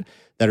shared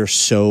that are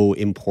so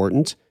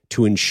important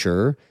to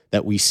ensure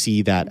that we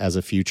see that as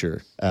a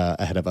future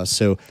ahead of us.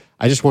 So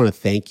I just want to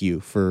thank you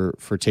for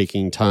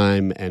taking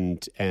time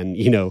and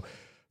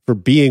for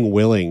being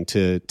willing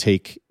to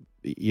take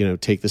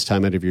this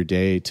time out of your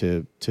day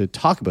to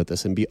talk about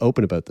this and be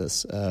open about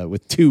this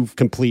with two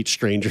complete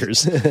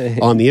strangers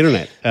on the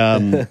internet,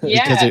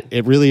 because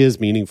it really is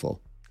meaningful.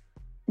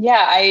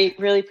 Yeah, I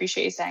really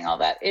appreciate you saying all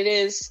that. It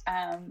is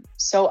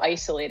so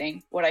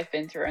isolating what I've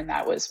been through. And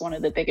that was one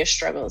of the biggest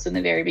struggles in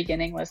the very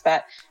beginning, was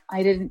that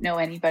I didn't know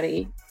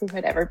anybody who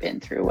had ever been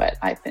through what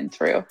I've been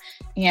through.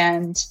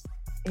 And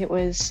it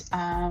was,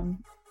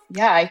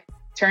 I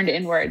turned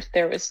inward.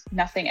 There was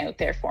nothing out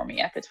there for me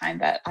at the time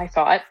that I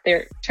thought.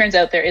 Turns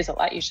out there is a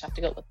lot. You just have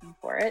to go looking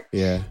for it.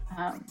 Yeah.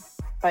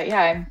 But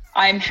yeah,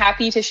 I'm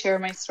happy to share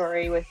my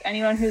story with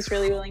anyone who's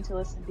really willing to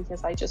listen,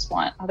 because I just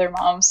want other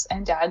moms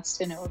and dads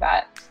to know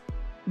that,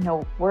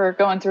 we're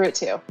going through it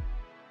too.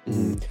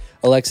 Mm-hmm.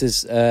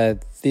 Alexis,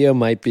 Theo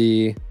might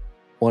be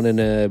 1 in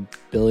a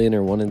billion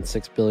or 1 in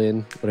 6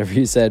 billion, whatever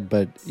you said,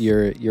 but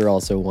you're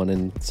also 1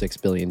 in 6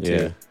 billion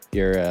too.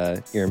 Yeah.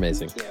 You're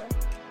amazing.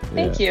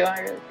 Thank you. I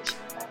really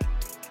appreciate that.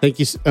 Thank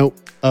you.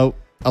 Oh,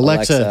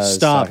 Alexa,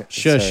 stop.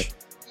 Shush.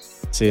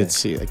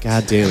 See,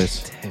 God damn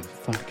it. Damn,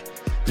 fuck.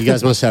 You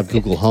guys must have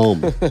Google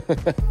Home.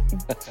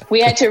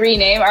 We had to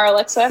rename our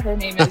Alexa. Her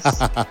name is,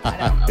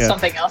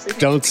 something else.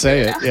 Don't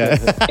say it.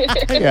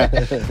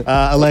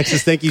 Yeah.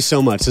 Alexis, thank you so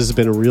much. This has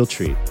been a real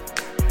treat.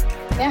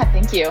 Yeah,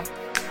 thank you.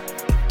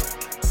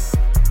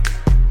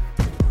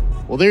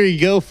 Well, there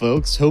you go,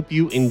 folks. Hope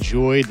you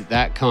enjoyed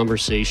that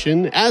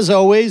conversation. As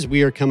always,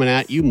 we are coming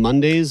at you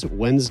Mondays,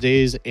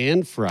 Wednesdays,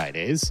 and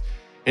Fridays.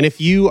 And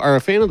if you are a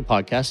fan of the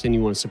podcast and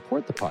you want to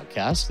support the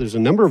podcast, there's a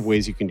number of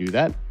ways you can do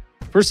that.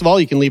 First of all,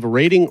 you can leave a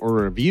rating or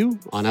a review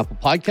on Apple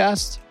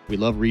Podcasts. We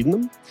love reading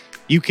them.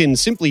 You can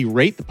simply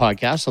rate the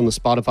podcast on the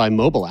Spotify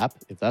mobile app,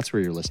 if that's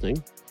where you're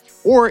listening.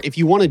 Or if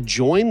you want to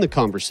join the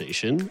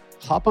conversation,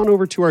 hop on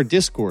over to our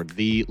Discord.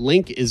 The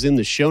link is in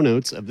the show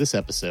notes of this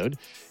episode.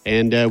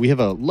 And we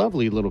have a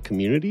lovely little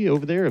community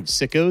over there of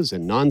sickos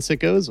and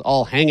non-sickos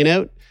all hanging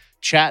out,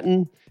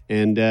 chatting.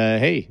 And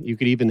hey, you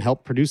could even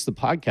help produce the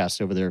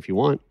podcast over there if you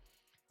want.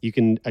 You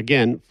can,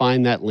 again,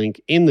 find that link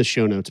in the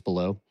show notes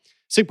below.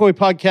 Sick Boy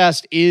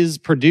Podcast is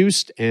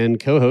produced and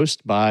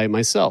co-hosted by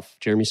myself,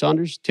 Jeremy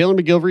Saunders, Taylor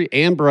McGilvery,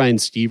 and Brian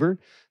Stever.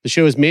 The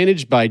show is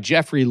managed by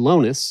Jeffrey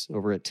Lonis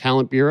over at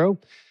Talent Bureau.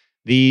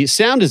 The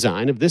sound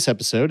design of this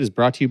episode is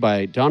brought to you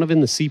by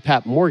Donovan the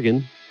CPAP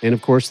Morgan. And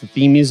of course, the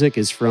theme music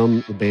is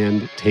from the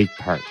band Take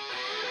Part.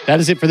 That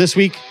is it for this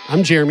week.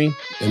 I'm Jeremy,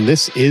 and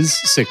this is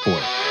Sick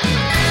Boy.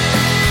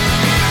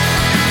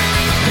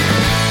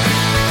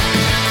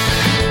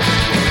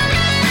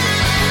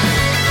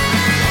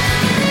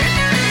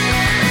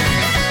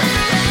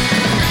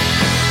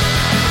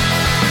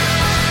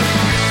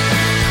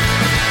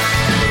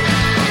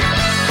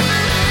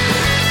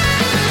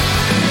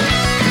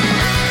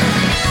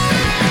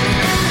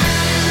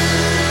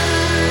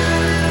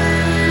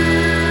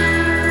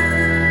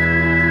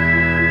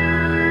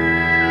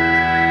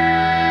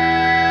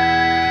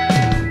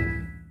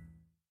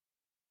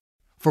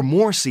 For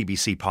more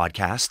CBC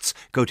podcasts,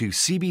 go to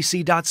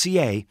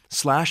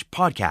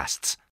cbc.ca/podcasts.